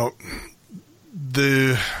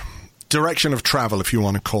direction of travel, if you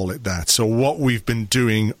want to call it that. So what we've been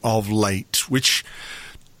doing of late, which,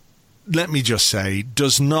 let me just say,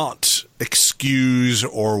 does not excuse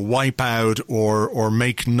or wipe out or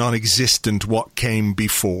make non-existent what came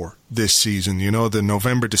before this season. You know, the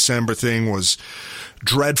November-December thing was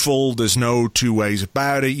dreadful. There's no two ways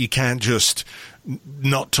about it. You can't just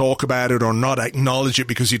not talk about it or not acknowledge it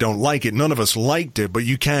because you don't like it. None of us liked it, but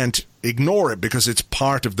you can't ignore it because it's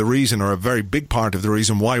part of the reason, or a very big part of the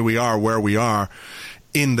reason, why we are where we are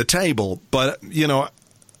in the table. But, you know,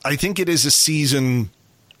 I think it is a season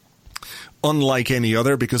unlike any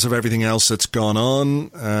other because of everything else that's gone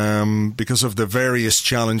on, because of the various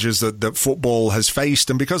challenges that football has faced,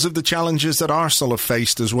 and because of the challenges that Arsenal have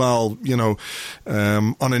faced as well. You know,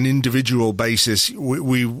 on an individual basis,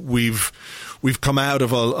 we've come out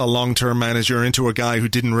of a long-term manager into a guy who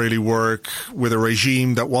didn't really work, with a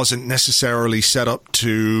regime that wasn't necessarily set up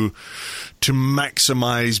to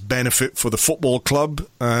maximise benefit for the football club,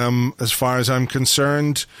 as far as I'm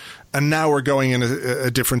concerned. And now we're going in a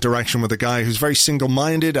different direction with a guy who's very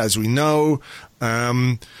single-minded, as we know. I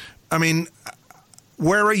mean,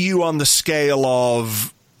 where are you on the scale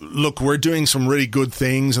of, look, we're doing some really good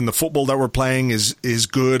things and the football that we're playing is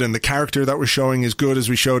good and the character that we're showing is good, as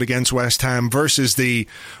we showed against West Ham, versus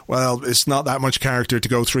well, it's not that much character to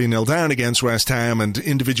go 3-0 down against West Ham, and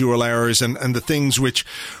individual errors and the things which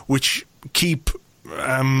keep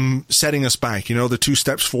setting us back, you know, the 2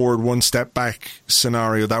 steps forward, 1 step back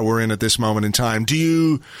scenario that we're in at this moment in time. Do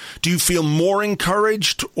you feel more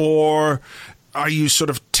encouraged, or are you sort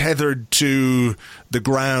of tethered to the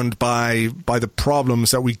ground by the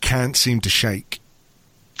problems that we can't seem to shake?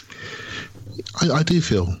 I do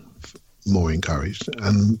feel more encouraged,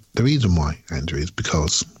 and the reason why, Andrew, is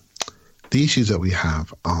because the issues that we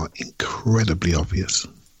have are incredibly obvious.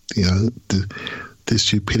 You know, the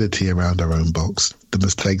stupidity around our own box, the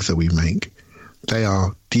mistakes that we make, they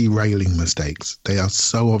are derailing mistakes. They are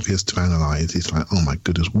so obvious to analyse. It's like, oh my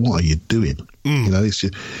goodness, what are you doing? You know, it's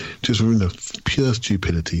just pure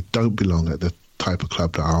stupidity. Don't belong at the type of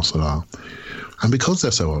club that Arsenal are. And because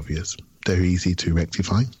they're so obvious, they're easy to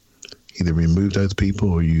rectify. Either remove those people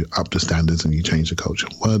or you up the standards and you change the culture.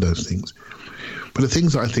 One of those things. But the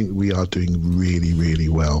things that I think we are doing really, really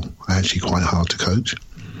well are actually quite hard to coach.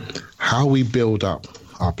 How we build up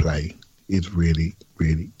our play is really,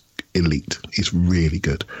 really elite. It's really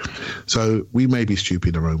good. So we may be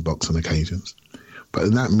stupid in our own box on occasions, but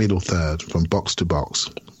in that middle third, from box to box,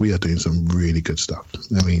 we are doing some really good stuff.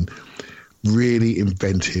 I mean, really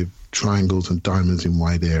inventive triangles and diamonds in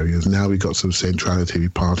wide areas. Now we've got some centrality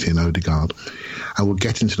with Partey and Odegaard, and we'll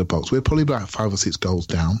get into the box. We're probably about 5 or 6 goals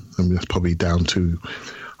down, and that's probably down to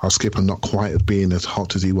our skipper not quite being as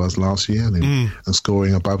hot as he was last year and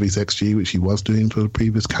scoring above his XG, which he was doing for the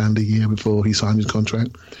previous calendar year before he signed his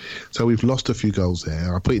contract. So we've lost a few goals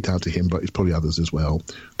there. I put it down to him, but it's probably others as well,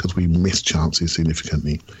 because we missed chances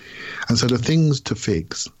significantly. And so the things to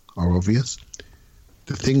fix are obvious.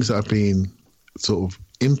 The things that are being sort of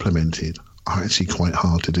implemented are actually quite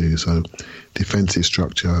hard to do. So defensive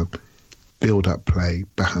structure, build-up play,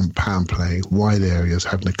 pound play, wide areas,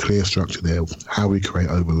 having a clear structure there, how we create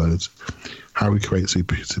overloads, how we create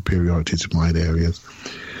superiority to wide areas.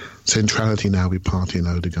 Centrality now with Partey and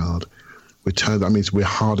Odegaard. That means we're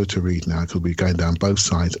harder to read now because we're going down both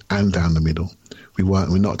sides and down the middle.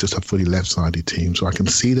 We're not just a fully left-sided team. So I can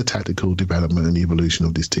see the tactical development and the evolution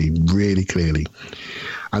of this team really clearly.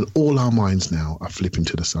 And all our minds now are flipping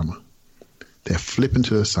to the summer. They're flipping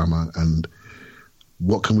to the summer, and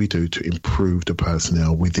what can we do to improve the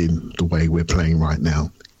personnel within the way we're playing right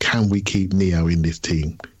now? Can we keep Neo in this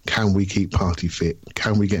team? Can we keep Partey fit?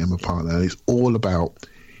 Can we get him a partner? And it's all about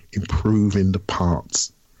improving the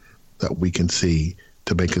parts that we can see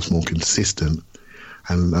to make us more consistent.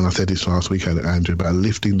 And I said this last week, Andrew, about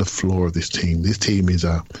lifting the floor of this team. This team is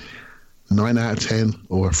a 9 out of 10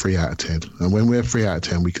 or a 3 out of 10. And when we're 3 out of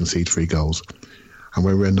 10, we concede 3 goals. And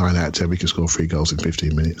when we're 9 out of 10, we can score 3 goals in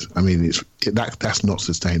 15 minutes. I mean, that's not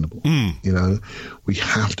sustainable. You know, we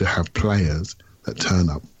have to have players that turn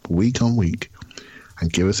up week on week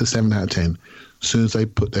and give us a 7 out of 10. As soon as they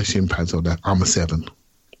put their shin pads on, I'm a 7. Do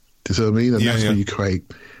you see what I mean? And that's when you create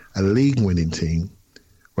a league-winning team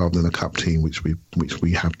rather than a cup team, which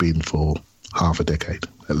we have been for half a decade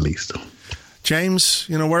at least. James,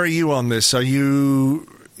 you know, where are you on this? Are you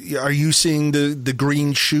seeing the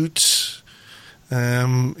green shoots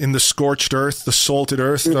in the scorched earth, the salted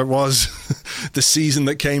earth that was the season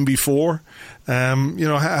that came before? You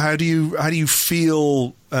know, how do you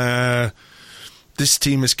feel this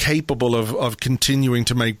team is capable of continuing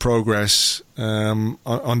to make progress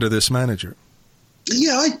under this manager?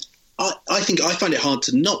 Yeah, I think I find it hard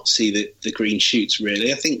to not see the green shoots,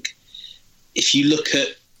 really. I think if you look at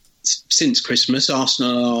since Christmas,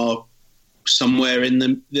 Arsenal are somewhere in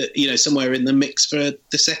the mix for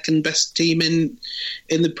the second best team in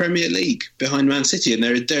the Premier League behind Man City, and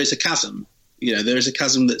there is a chasm. You know, there is a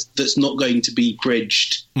chasm that's not going to be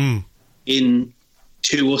bridged in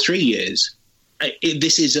 2 or 3 years.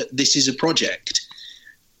 This is a project,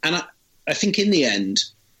 and I think in the end,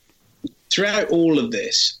 throughout all of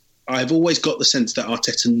this, I've always got the sense that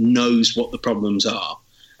Arteta knows what the problems are.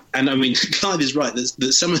 And I mean, Clive is right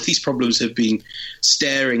that some of these problems have been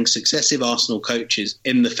staring successive Arsenal coaches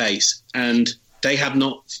in the face, and they have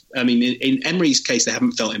not. I mean, in Emery's case, they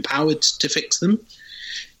haven't felt empowered to fix them.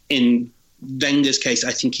 In Wenger's case,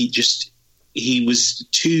 I think he was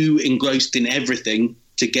too engrossed in everything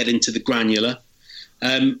to get into the granular.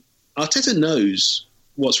 Arteta knows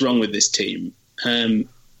what's wrong with this team.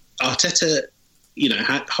 Arteta, you know,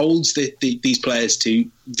 holds these players to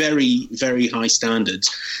very, very high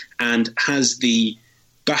standards, and has the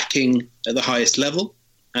backing at the highest level,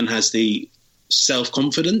 and has the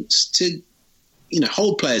self-confidence to, you know,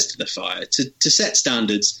 hold players to the fire, to set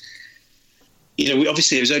standards. You know,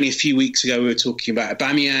 obviously it was only a few weeks ago we were talking about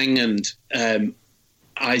Aubameyang, and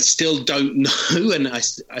I still don't know, and I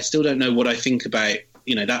still don't know what I think about,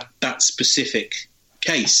 you know, that specific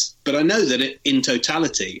case. But I know that in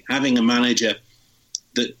totality, having a manager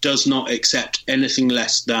that does not accept anything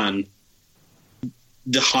less than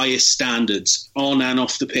the highest standards on and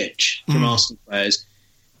off the pitch from Arsenal players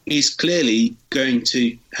is clearly going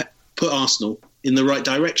to put Arsenal in the right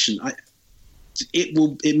direction.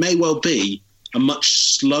 It may well be a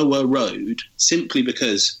much slower road, simply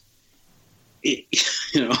because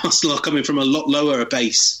Arsenal are coming from a lot lower a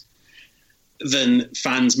base than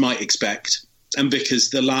fans might expect, and because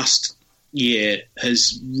the last year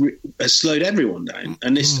has slowed everyone down.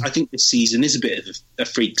 And I think this season is a bit of a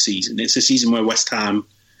freak season. It's a season where West Ham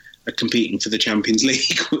are competing for the Champions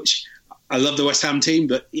League, which I love the West Ham team,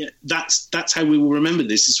 but you know, that's how we will remember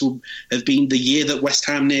this. This will have been the year that West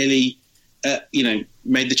Ham nearly,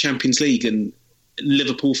 made the Champions League, and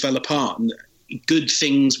Liverpool fell apart, and good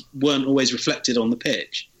things weren't always reflected on the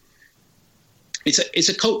pitch. It's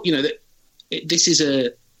a cult. You know, this is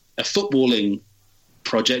a footballing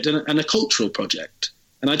project and a cultural project.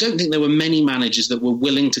 And I don't think there were many managers that were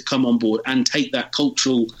willing to come on board and take that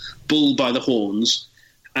cultural bull by the horns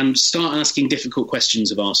and start asking difficult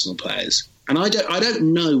questions of Arsenal players. And I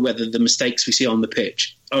don't know whether the mistakes we see on the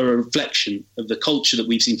pitch are a reflection of the culture that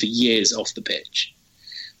we've seen for years off the pitch.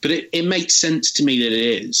 But it makes sense to me that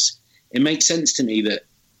it is. It makes sense to me that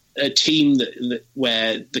a team that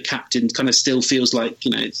where the captain kind of still feels like,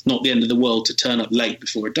 you know, it's not the end of the world to turn up late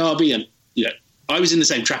before a derby. And, you know, I was in the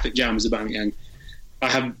same traffic jam as Aubameyang. I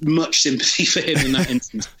have much sympathy for him in that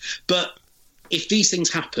instance. But if these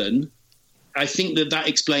things happen, I think that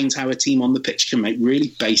explains how a team on the pitch can make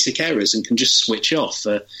really basic errors and can just switch off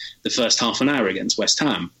for the first half an hour against West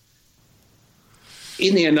Ham.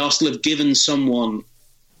 In the end, Arsenal have given someone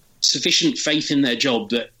sufficient faith in their job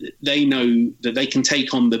that they know that they can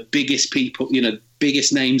take on the biggest people, you know,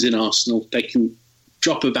 biggest names in Arsenal. They can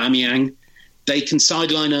drop Aubameyang. They can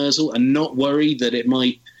sideline Ozil and not worry that it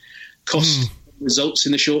might cost results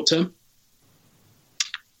in the short term.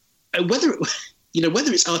 Whether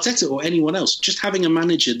it's Arteta or anyone else, just having a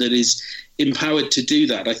manager that is empowered to do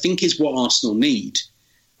that, I think, is what Arsenal need.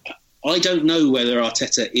 I don't know whether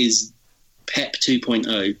Arteta is Pep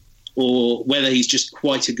 2.0 or whether he's just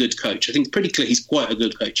quite a good coach. I think it's pretty clear he's quite a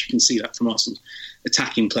good coach. You can see that from Arsenal's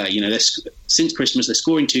attacking play. You know, since Christmas, they're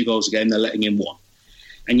scoring 2 goals a game, they're letting in 1.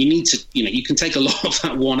 And you need to, you know, you can take a lot of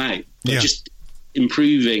that 1 out, but just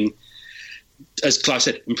improving, as Clive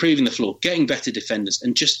said, improving the floor, getting better defenders,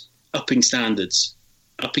 and just upping standards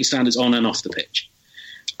on and off the pitch.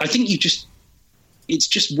 I think it's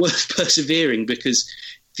just worth persevering, because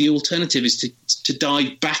the alternative is to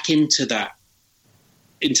dive back into that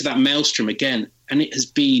maelstrom again And it has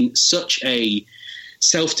been such a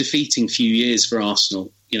self-defeating few years for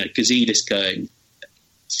Arsenal. You know, Gazidis going,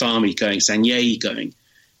 Fahmy going, Sanjay going,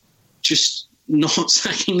 just not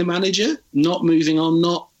sacking the manager, not moving on,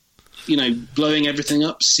 not, you know, blowing everything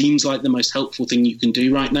up seems like the most helpful thing you can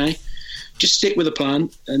do right now. Just stick with a plan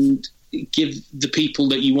and give the people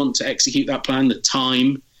that you want to execute that plan the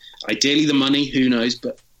time, ideally the money, who knows,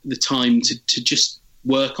 but the time to just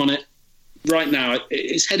work on it. Right now,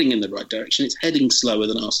 it's heading in the right direction. It's heading slower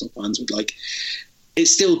than Arsenal fans would like.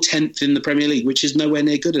 It's still 10th in the Premier League, which is nowhere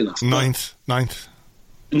near good enough. Ninth. Yep.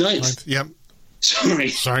 Yep.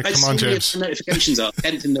 Sorry. Come on, James. Notifications are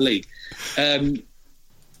 10th in the league.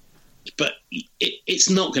 But it's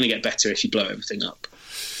not going to get better if you blow everything up.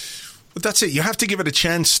 But that's it. You have to give it a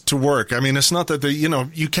chance to work. I mean, it's not that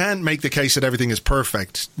you can't make the case that everything is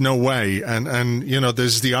perfect. No way. And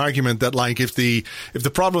there's the argument that, like, if the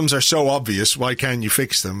problems are so obvious, why can't you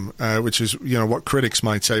fix them? Which is, what critics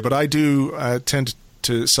might say. But I do tend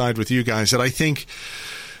to side with you guys that I think,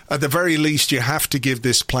 at the very least, you have to give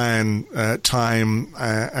this plan time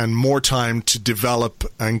and more time to develop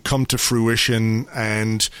and come to fruition.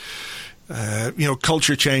 And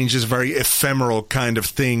culture change is a very ephemeral kind of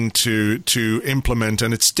thing to implement,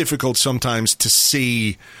 and it's difficult sometimes to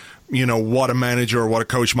see, what a manager or what a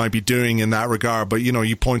coach might be doing in that regard. But,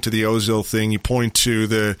 you point to the Ozil thing, you point to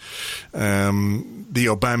the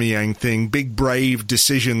Aubameyang thing, big, brave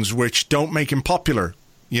decisions which don't make him popular.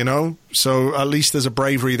 So at least there's a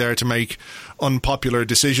bravery there to make unpopular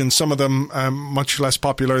decisions. Some of them much less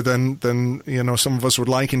popular than some of us would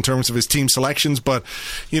like in terms of his team selections. But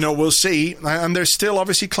we'll see. And there's still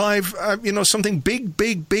obviously, Clive, something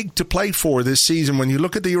big to play for this season. When you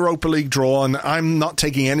look at the Europa League draw, and I'm not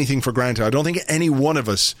taking anything for granted. I don't think any one of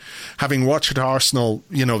us, having watched Arsenal,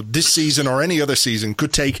 this season or any other season,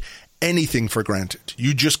 could take anything for granted.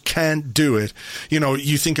 You just can't do it.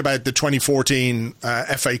 You think about the 2014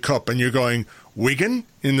 FA Cup and you're going, Wigan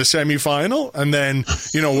in the semi-final, and then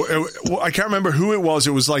I can't remember who it was.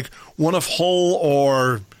 It was like one of Hull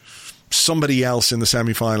or somebody else in the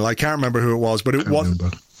semi-final. I can't remember who it was, but it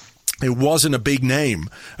wasn't a big name.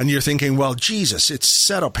 And you're thinking, well, Jesus, it's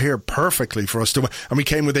set up here perfectly for us to win. And we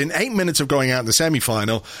came within 8 minutes of going out in the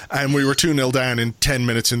semi-final, and we were 2-0 down in 10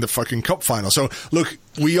 minutes in the fucking cup final. So, look,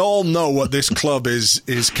 we all know what this club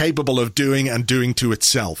is capable of doing and doing to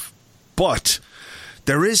itself. But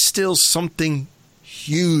there is still something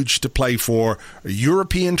huge to play for, a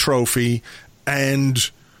European trophy, and,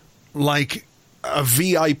 like, a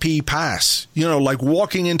VIP pass, like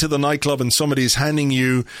walking into the nightclub and somebody's handing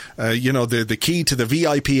you, the key to the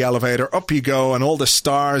VIP elevator. Up you go, and all the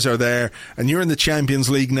stars are there, and you're in the Champions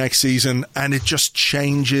League next season, and it just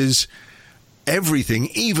changes everything,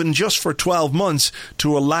 even just for 12 months,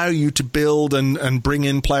 to allow you to build and bring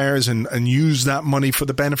in players and use that money for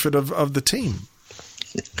the benefit of the team.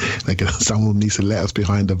 Like someone needs to let us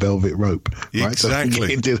behind the velvet rope, right?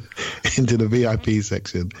 Exactly. So into the VIP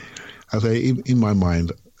section. I say, in my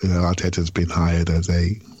mind, Arteta's been hired as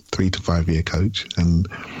a 3 to 5 year coach, and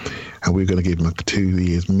we're going to give him like 2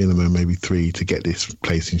 years minimum, maybe 3, to get this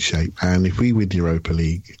place in shape. And if we win the Europa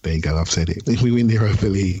League, there you go, I've said it. If we win the Europa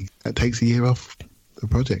League, that takes a year off the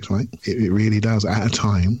project, right? It really does. At a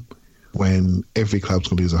time when every club's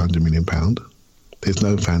going to lose £100 million, there's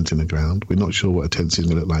no fans in the ground. We're not sure what attendance is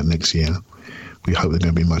going to look like next year. We hope they're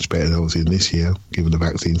going to be much better, obviously, than this year, given the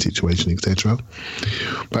vaccine situation, etc.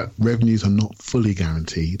 But revenues are not fully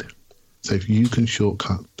guaranteed. So if you can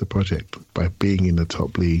shortcut the project by being in the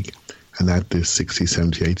top league and add this 60,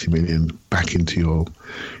 70, 80 million back into your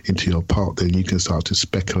pot, then you can start to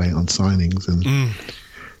speculate on signings. And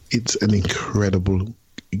it's an incredibly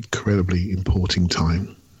important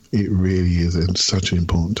time. It really is such an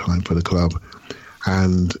important time for the club.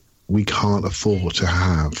 And we can't afford to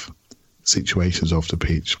have situations off the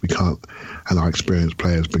pitch. We can't, and our experienced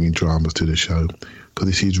players bringing dramas to the show, because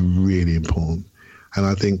this is really important. And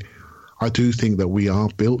I do think that we are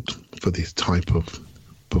built for this type of,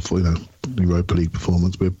 Europa League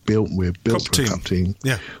performance. We're built for a cup team.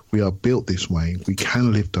 Yeah. We are built this way. We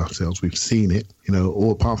can lift ourselves. We've seen it.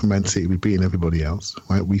 All apart from Man City, we've beaten everybody else.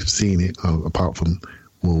 Right? We've seen it. Apart from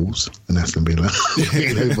Wolves and Aston Villa,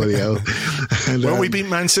 everybody else. And, we beat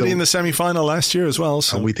Man City in the semi-final last year as well.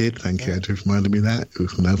 So. And we did, thank you. Andrew reminded me of that. It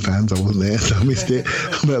was no fans, I wasn't there, so I missed it.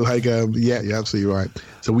 But you're absolutely right.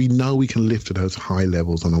 So we know we can lift to those high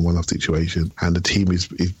levels on a one-off situation, and the team is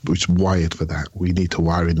wired for that. We need to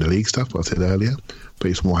wire in the league stuff, what I said earlier,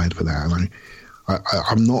 but it's wired for that. And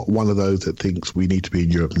I'm not one of those that thinks we need to be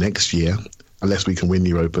in Europe next year, unless we can win the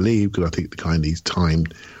Europa League, because I think the guy needs time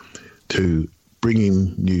to bring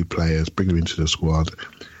in new players, bring them into the squad,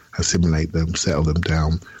 assimilate them, settle them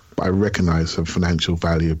down. But I recognise the financial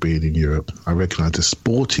value of being in Europe. I recognise the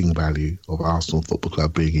sporting value of Arsenal Football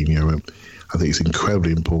Club being in Europe. I think it's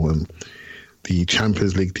incredibly important. The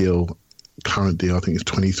Champions League deal, current deal, I think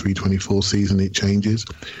it's 23-24 season, it changes.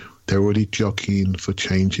 They're already jockeying for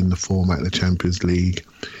changing the format of the Champions League.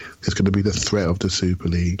 There's going to be the threat of the Super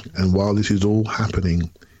League. And while this is all happening,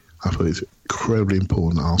 I thought it's incredibly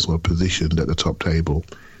important that Arsenal are positioned at the top table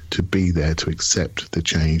to be there, to accept the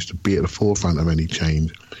change, to be at the forefront of any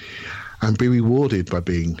change, and be rewarded by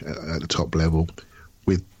being at the top level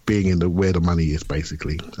with being in where the money is,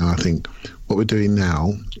 basically. And I think what we're doing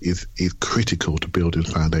now is critical to building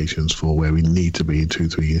foundations for where we need to be in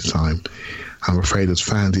 2-3 years' time. I'm afraid as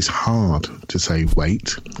fans it's hard to say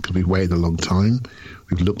wait, because we've waited a long time.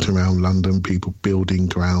 We've looked around London, people building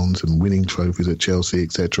grounds and winning trophies at Chelsea,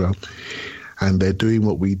 etc. And they're doing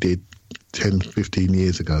what we did 10, 15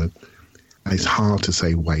 years ago. And it's hard to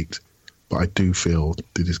say wait. But I do feel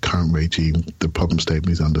that this current regime, the problem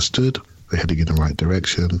statement is understood. They're heading in the right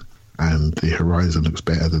direction. And the horizon looks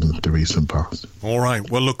better than the recent past. All right.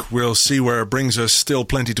 Well, look, we'll see where it brings us. Still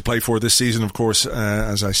plenty to play for this season, of course,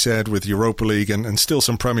 as I said, with Europa League and still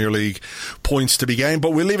some Premier League points to be gained.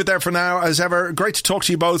 But we'll leave it there for now. As ever, great to talk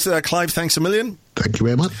to you both. Clive, thanks a million. Thank you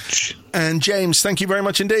very much. And James, thank you very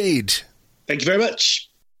much indeed. Thank you very much.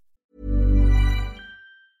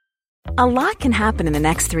 A lot can happen in the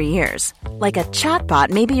next 3 years. Like a chatbot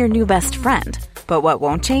may be your new best friend. But what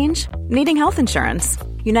won't change? Needing health insurance.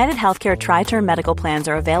 United Healthcare Tri-Term Medical Plans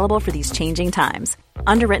are available for these changing times.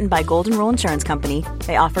 Underwritten by Golden Rule Insurance Company,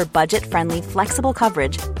 they offer budget-friendly, flexible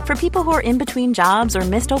coverage for people who are in between jobs or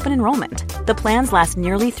missed open enrollment. The plans last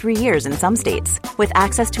nearly 3 years in some states, with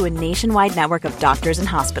access to a nationwide network of doctors and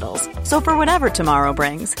hospitals. So for whatever tomorrow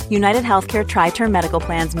brings, United Healthcare Tri-Term Medical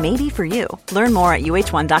Plans may be for you. Learn more at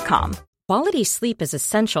uh1.com. Quality sleep is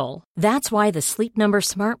essential. That's why the Sleep Number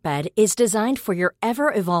Smart Bed is designed for your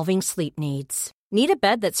ever-evolving sleep needs. Need a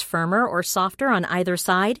bed that's firmer or softer on either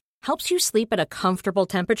side? Helps you sleep at a comfortable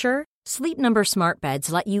temperature? Sleep Number Smart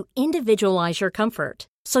Beds let you individualize your comfort,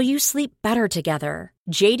 so you sleep better together.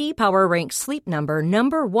 J.D. Power ranks Sleep Number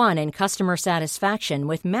number 1 in customer satisfaction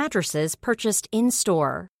with mattresses purchased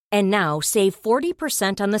in-store. And now save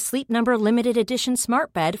 40% on the Sleep Number Limited Edition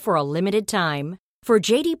Smart Bed for a limited time. For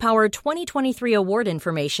J.D. Power 2023 award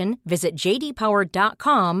information, visit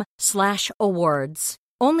jdpower.com/awards.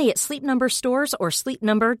 Only at Sleep Number stores or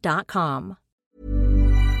sleepnumber.com.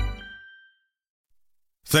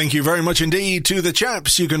 Thank you very much indeed to the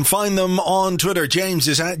chaps. You can find them on Twitter. James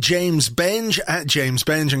is at James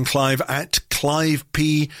Benge, and Clive at Clive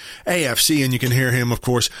P AFC. And you can hear him, of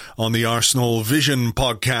course, on the Arsenal Vision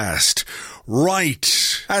podcast. Right.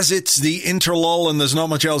 As it's the interlull and there's not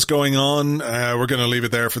much else going on, we're going to leave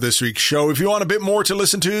it there for this week's show. If you want a bit more to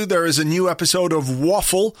listen to, there is a new episode of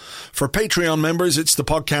Waffle for Patreon members. It's the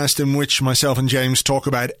podcast in which myself and James talk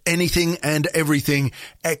about anything and everything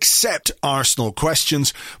except Arsenal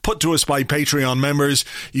questions put to us by Patreon members.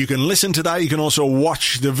 You can listen to that. You can also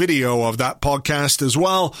watch the video of that podcast as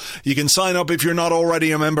well. You can sign up if you're not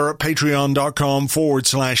already a member at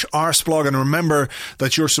patreon.com/arseblog. And remember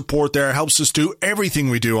that your support there helps us do everything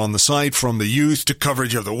we do on the site, from the youth to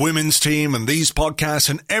coverage of the women's team and these podcasts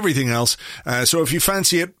and everything else. So if you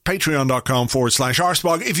fancy it,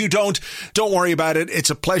 patreon.com/arseblog. If you don't worry about it. It's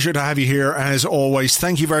a pleasure to have you here as always.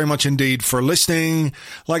 Thank you very much indeed for listening.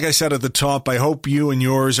 Like I said at the top, I hope you and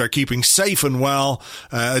yours are keeping safe and well,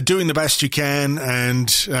 doing the best you can,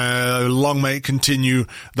 and long may it continue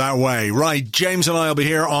that way. Right, James and I will be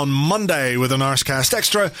here on Monday with an Arsecast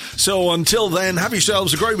Extra. So until then, have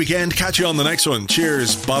yourselves a great weekend. Catch you on the next one.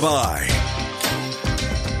 Cheers. Bye-bye.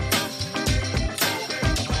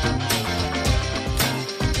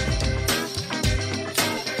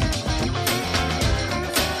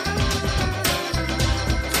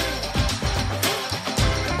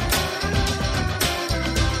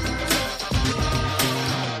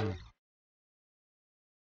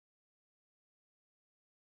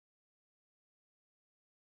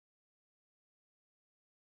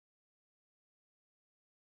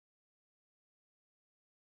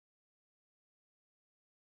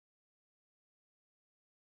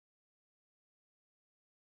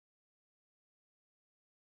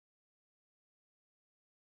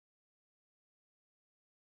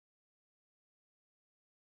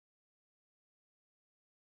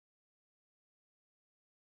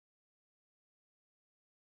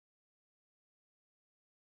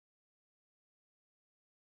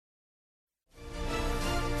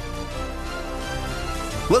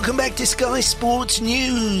 Welcome back to Sky Sports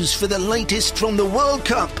News for the latest from the World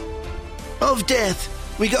Cup of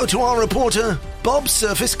Death we go to our reporter, Bob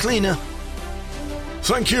Surface Cleaner.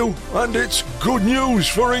 Thank you, and it's good news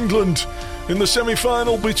for England. In the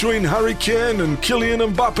semi-final between Harry Kane and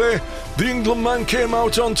Kylian Mbappe, the England man came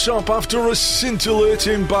out on top after a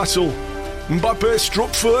scintillating battle. Mbappe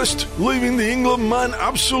struck first, leaving the England man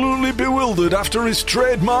absolutely bewildered after his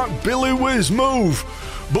trademark Billy Whiz move.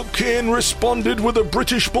 But Kane responded with a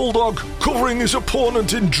British Bulldog, covering his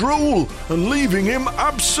opponent in drool and leaving him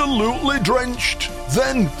absolutely drenched.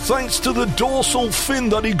 Then, thanks to the dorsal fin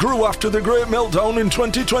that he grew after the Great Meltdown in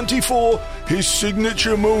 2024, his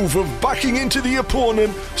signature move of backing into the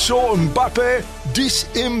opponent saw Mbappe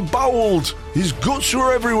disemboweled. His guts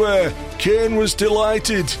were everywhere. Kane was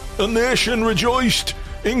delighted. A nation rejoiced.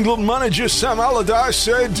 England manager Sam Allardyce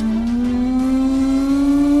said,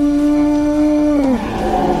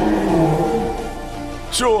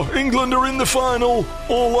 So, England are in the final.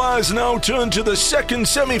 All eyes now turn to the second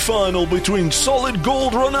semi-final between solid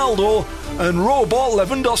gold Ronaldo and robot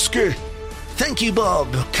Lewandowski. Thank you,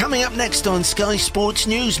 Bob. Coming up next on Sky Sports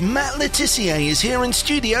News, Matt Letizia is here in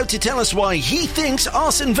studio to tell us why he thinks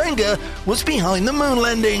Arsene Wenger was behind the moon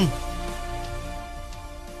landing.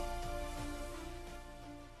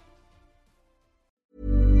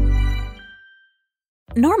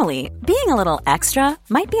 Normally, being a little extra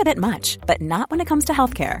might be a bit much, but not when it comes to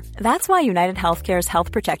healthcare. That's why United Healthcare's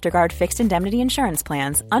Health Protector Guard fixed indemnity insurance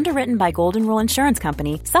plans, underwritten by Golden Rule Insurance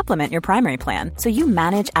Company, supplement your primary plan so you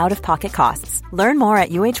manage out-of-pocket costs. Learn more at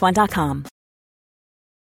uh1.com.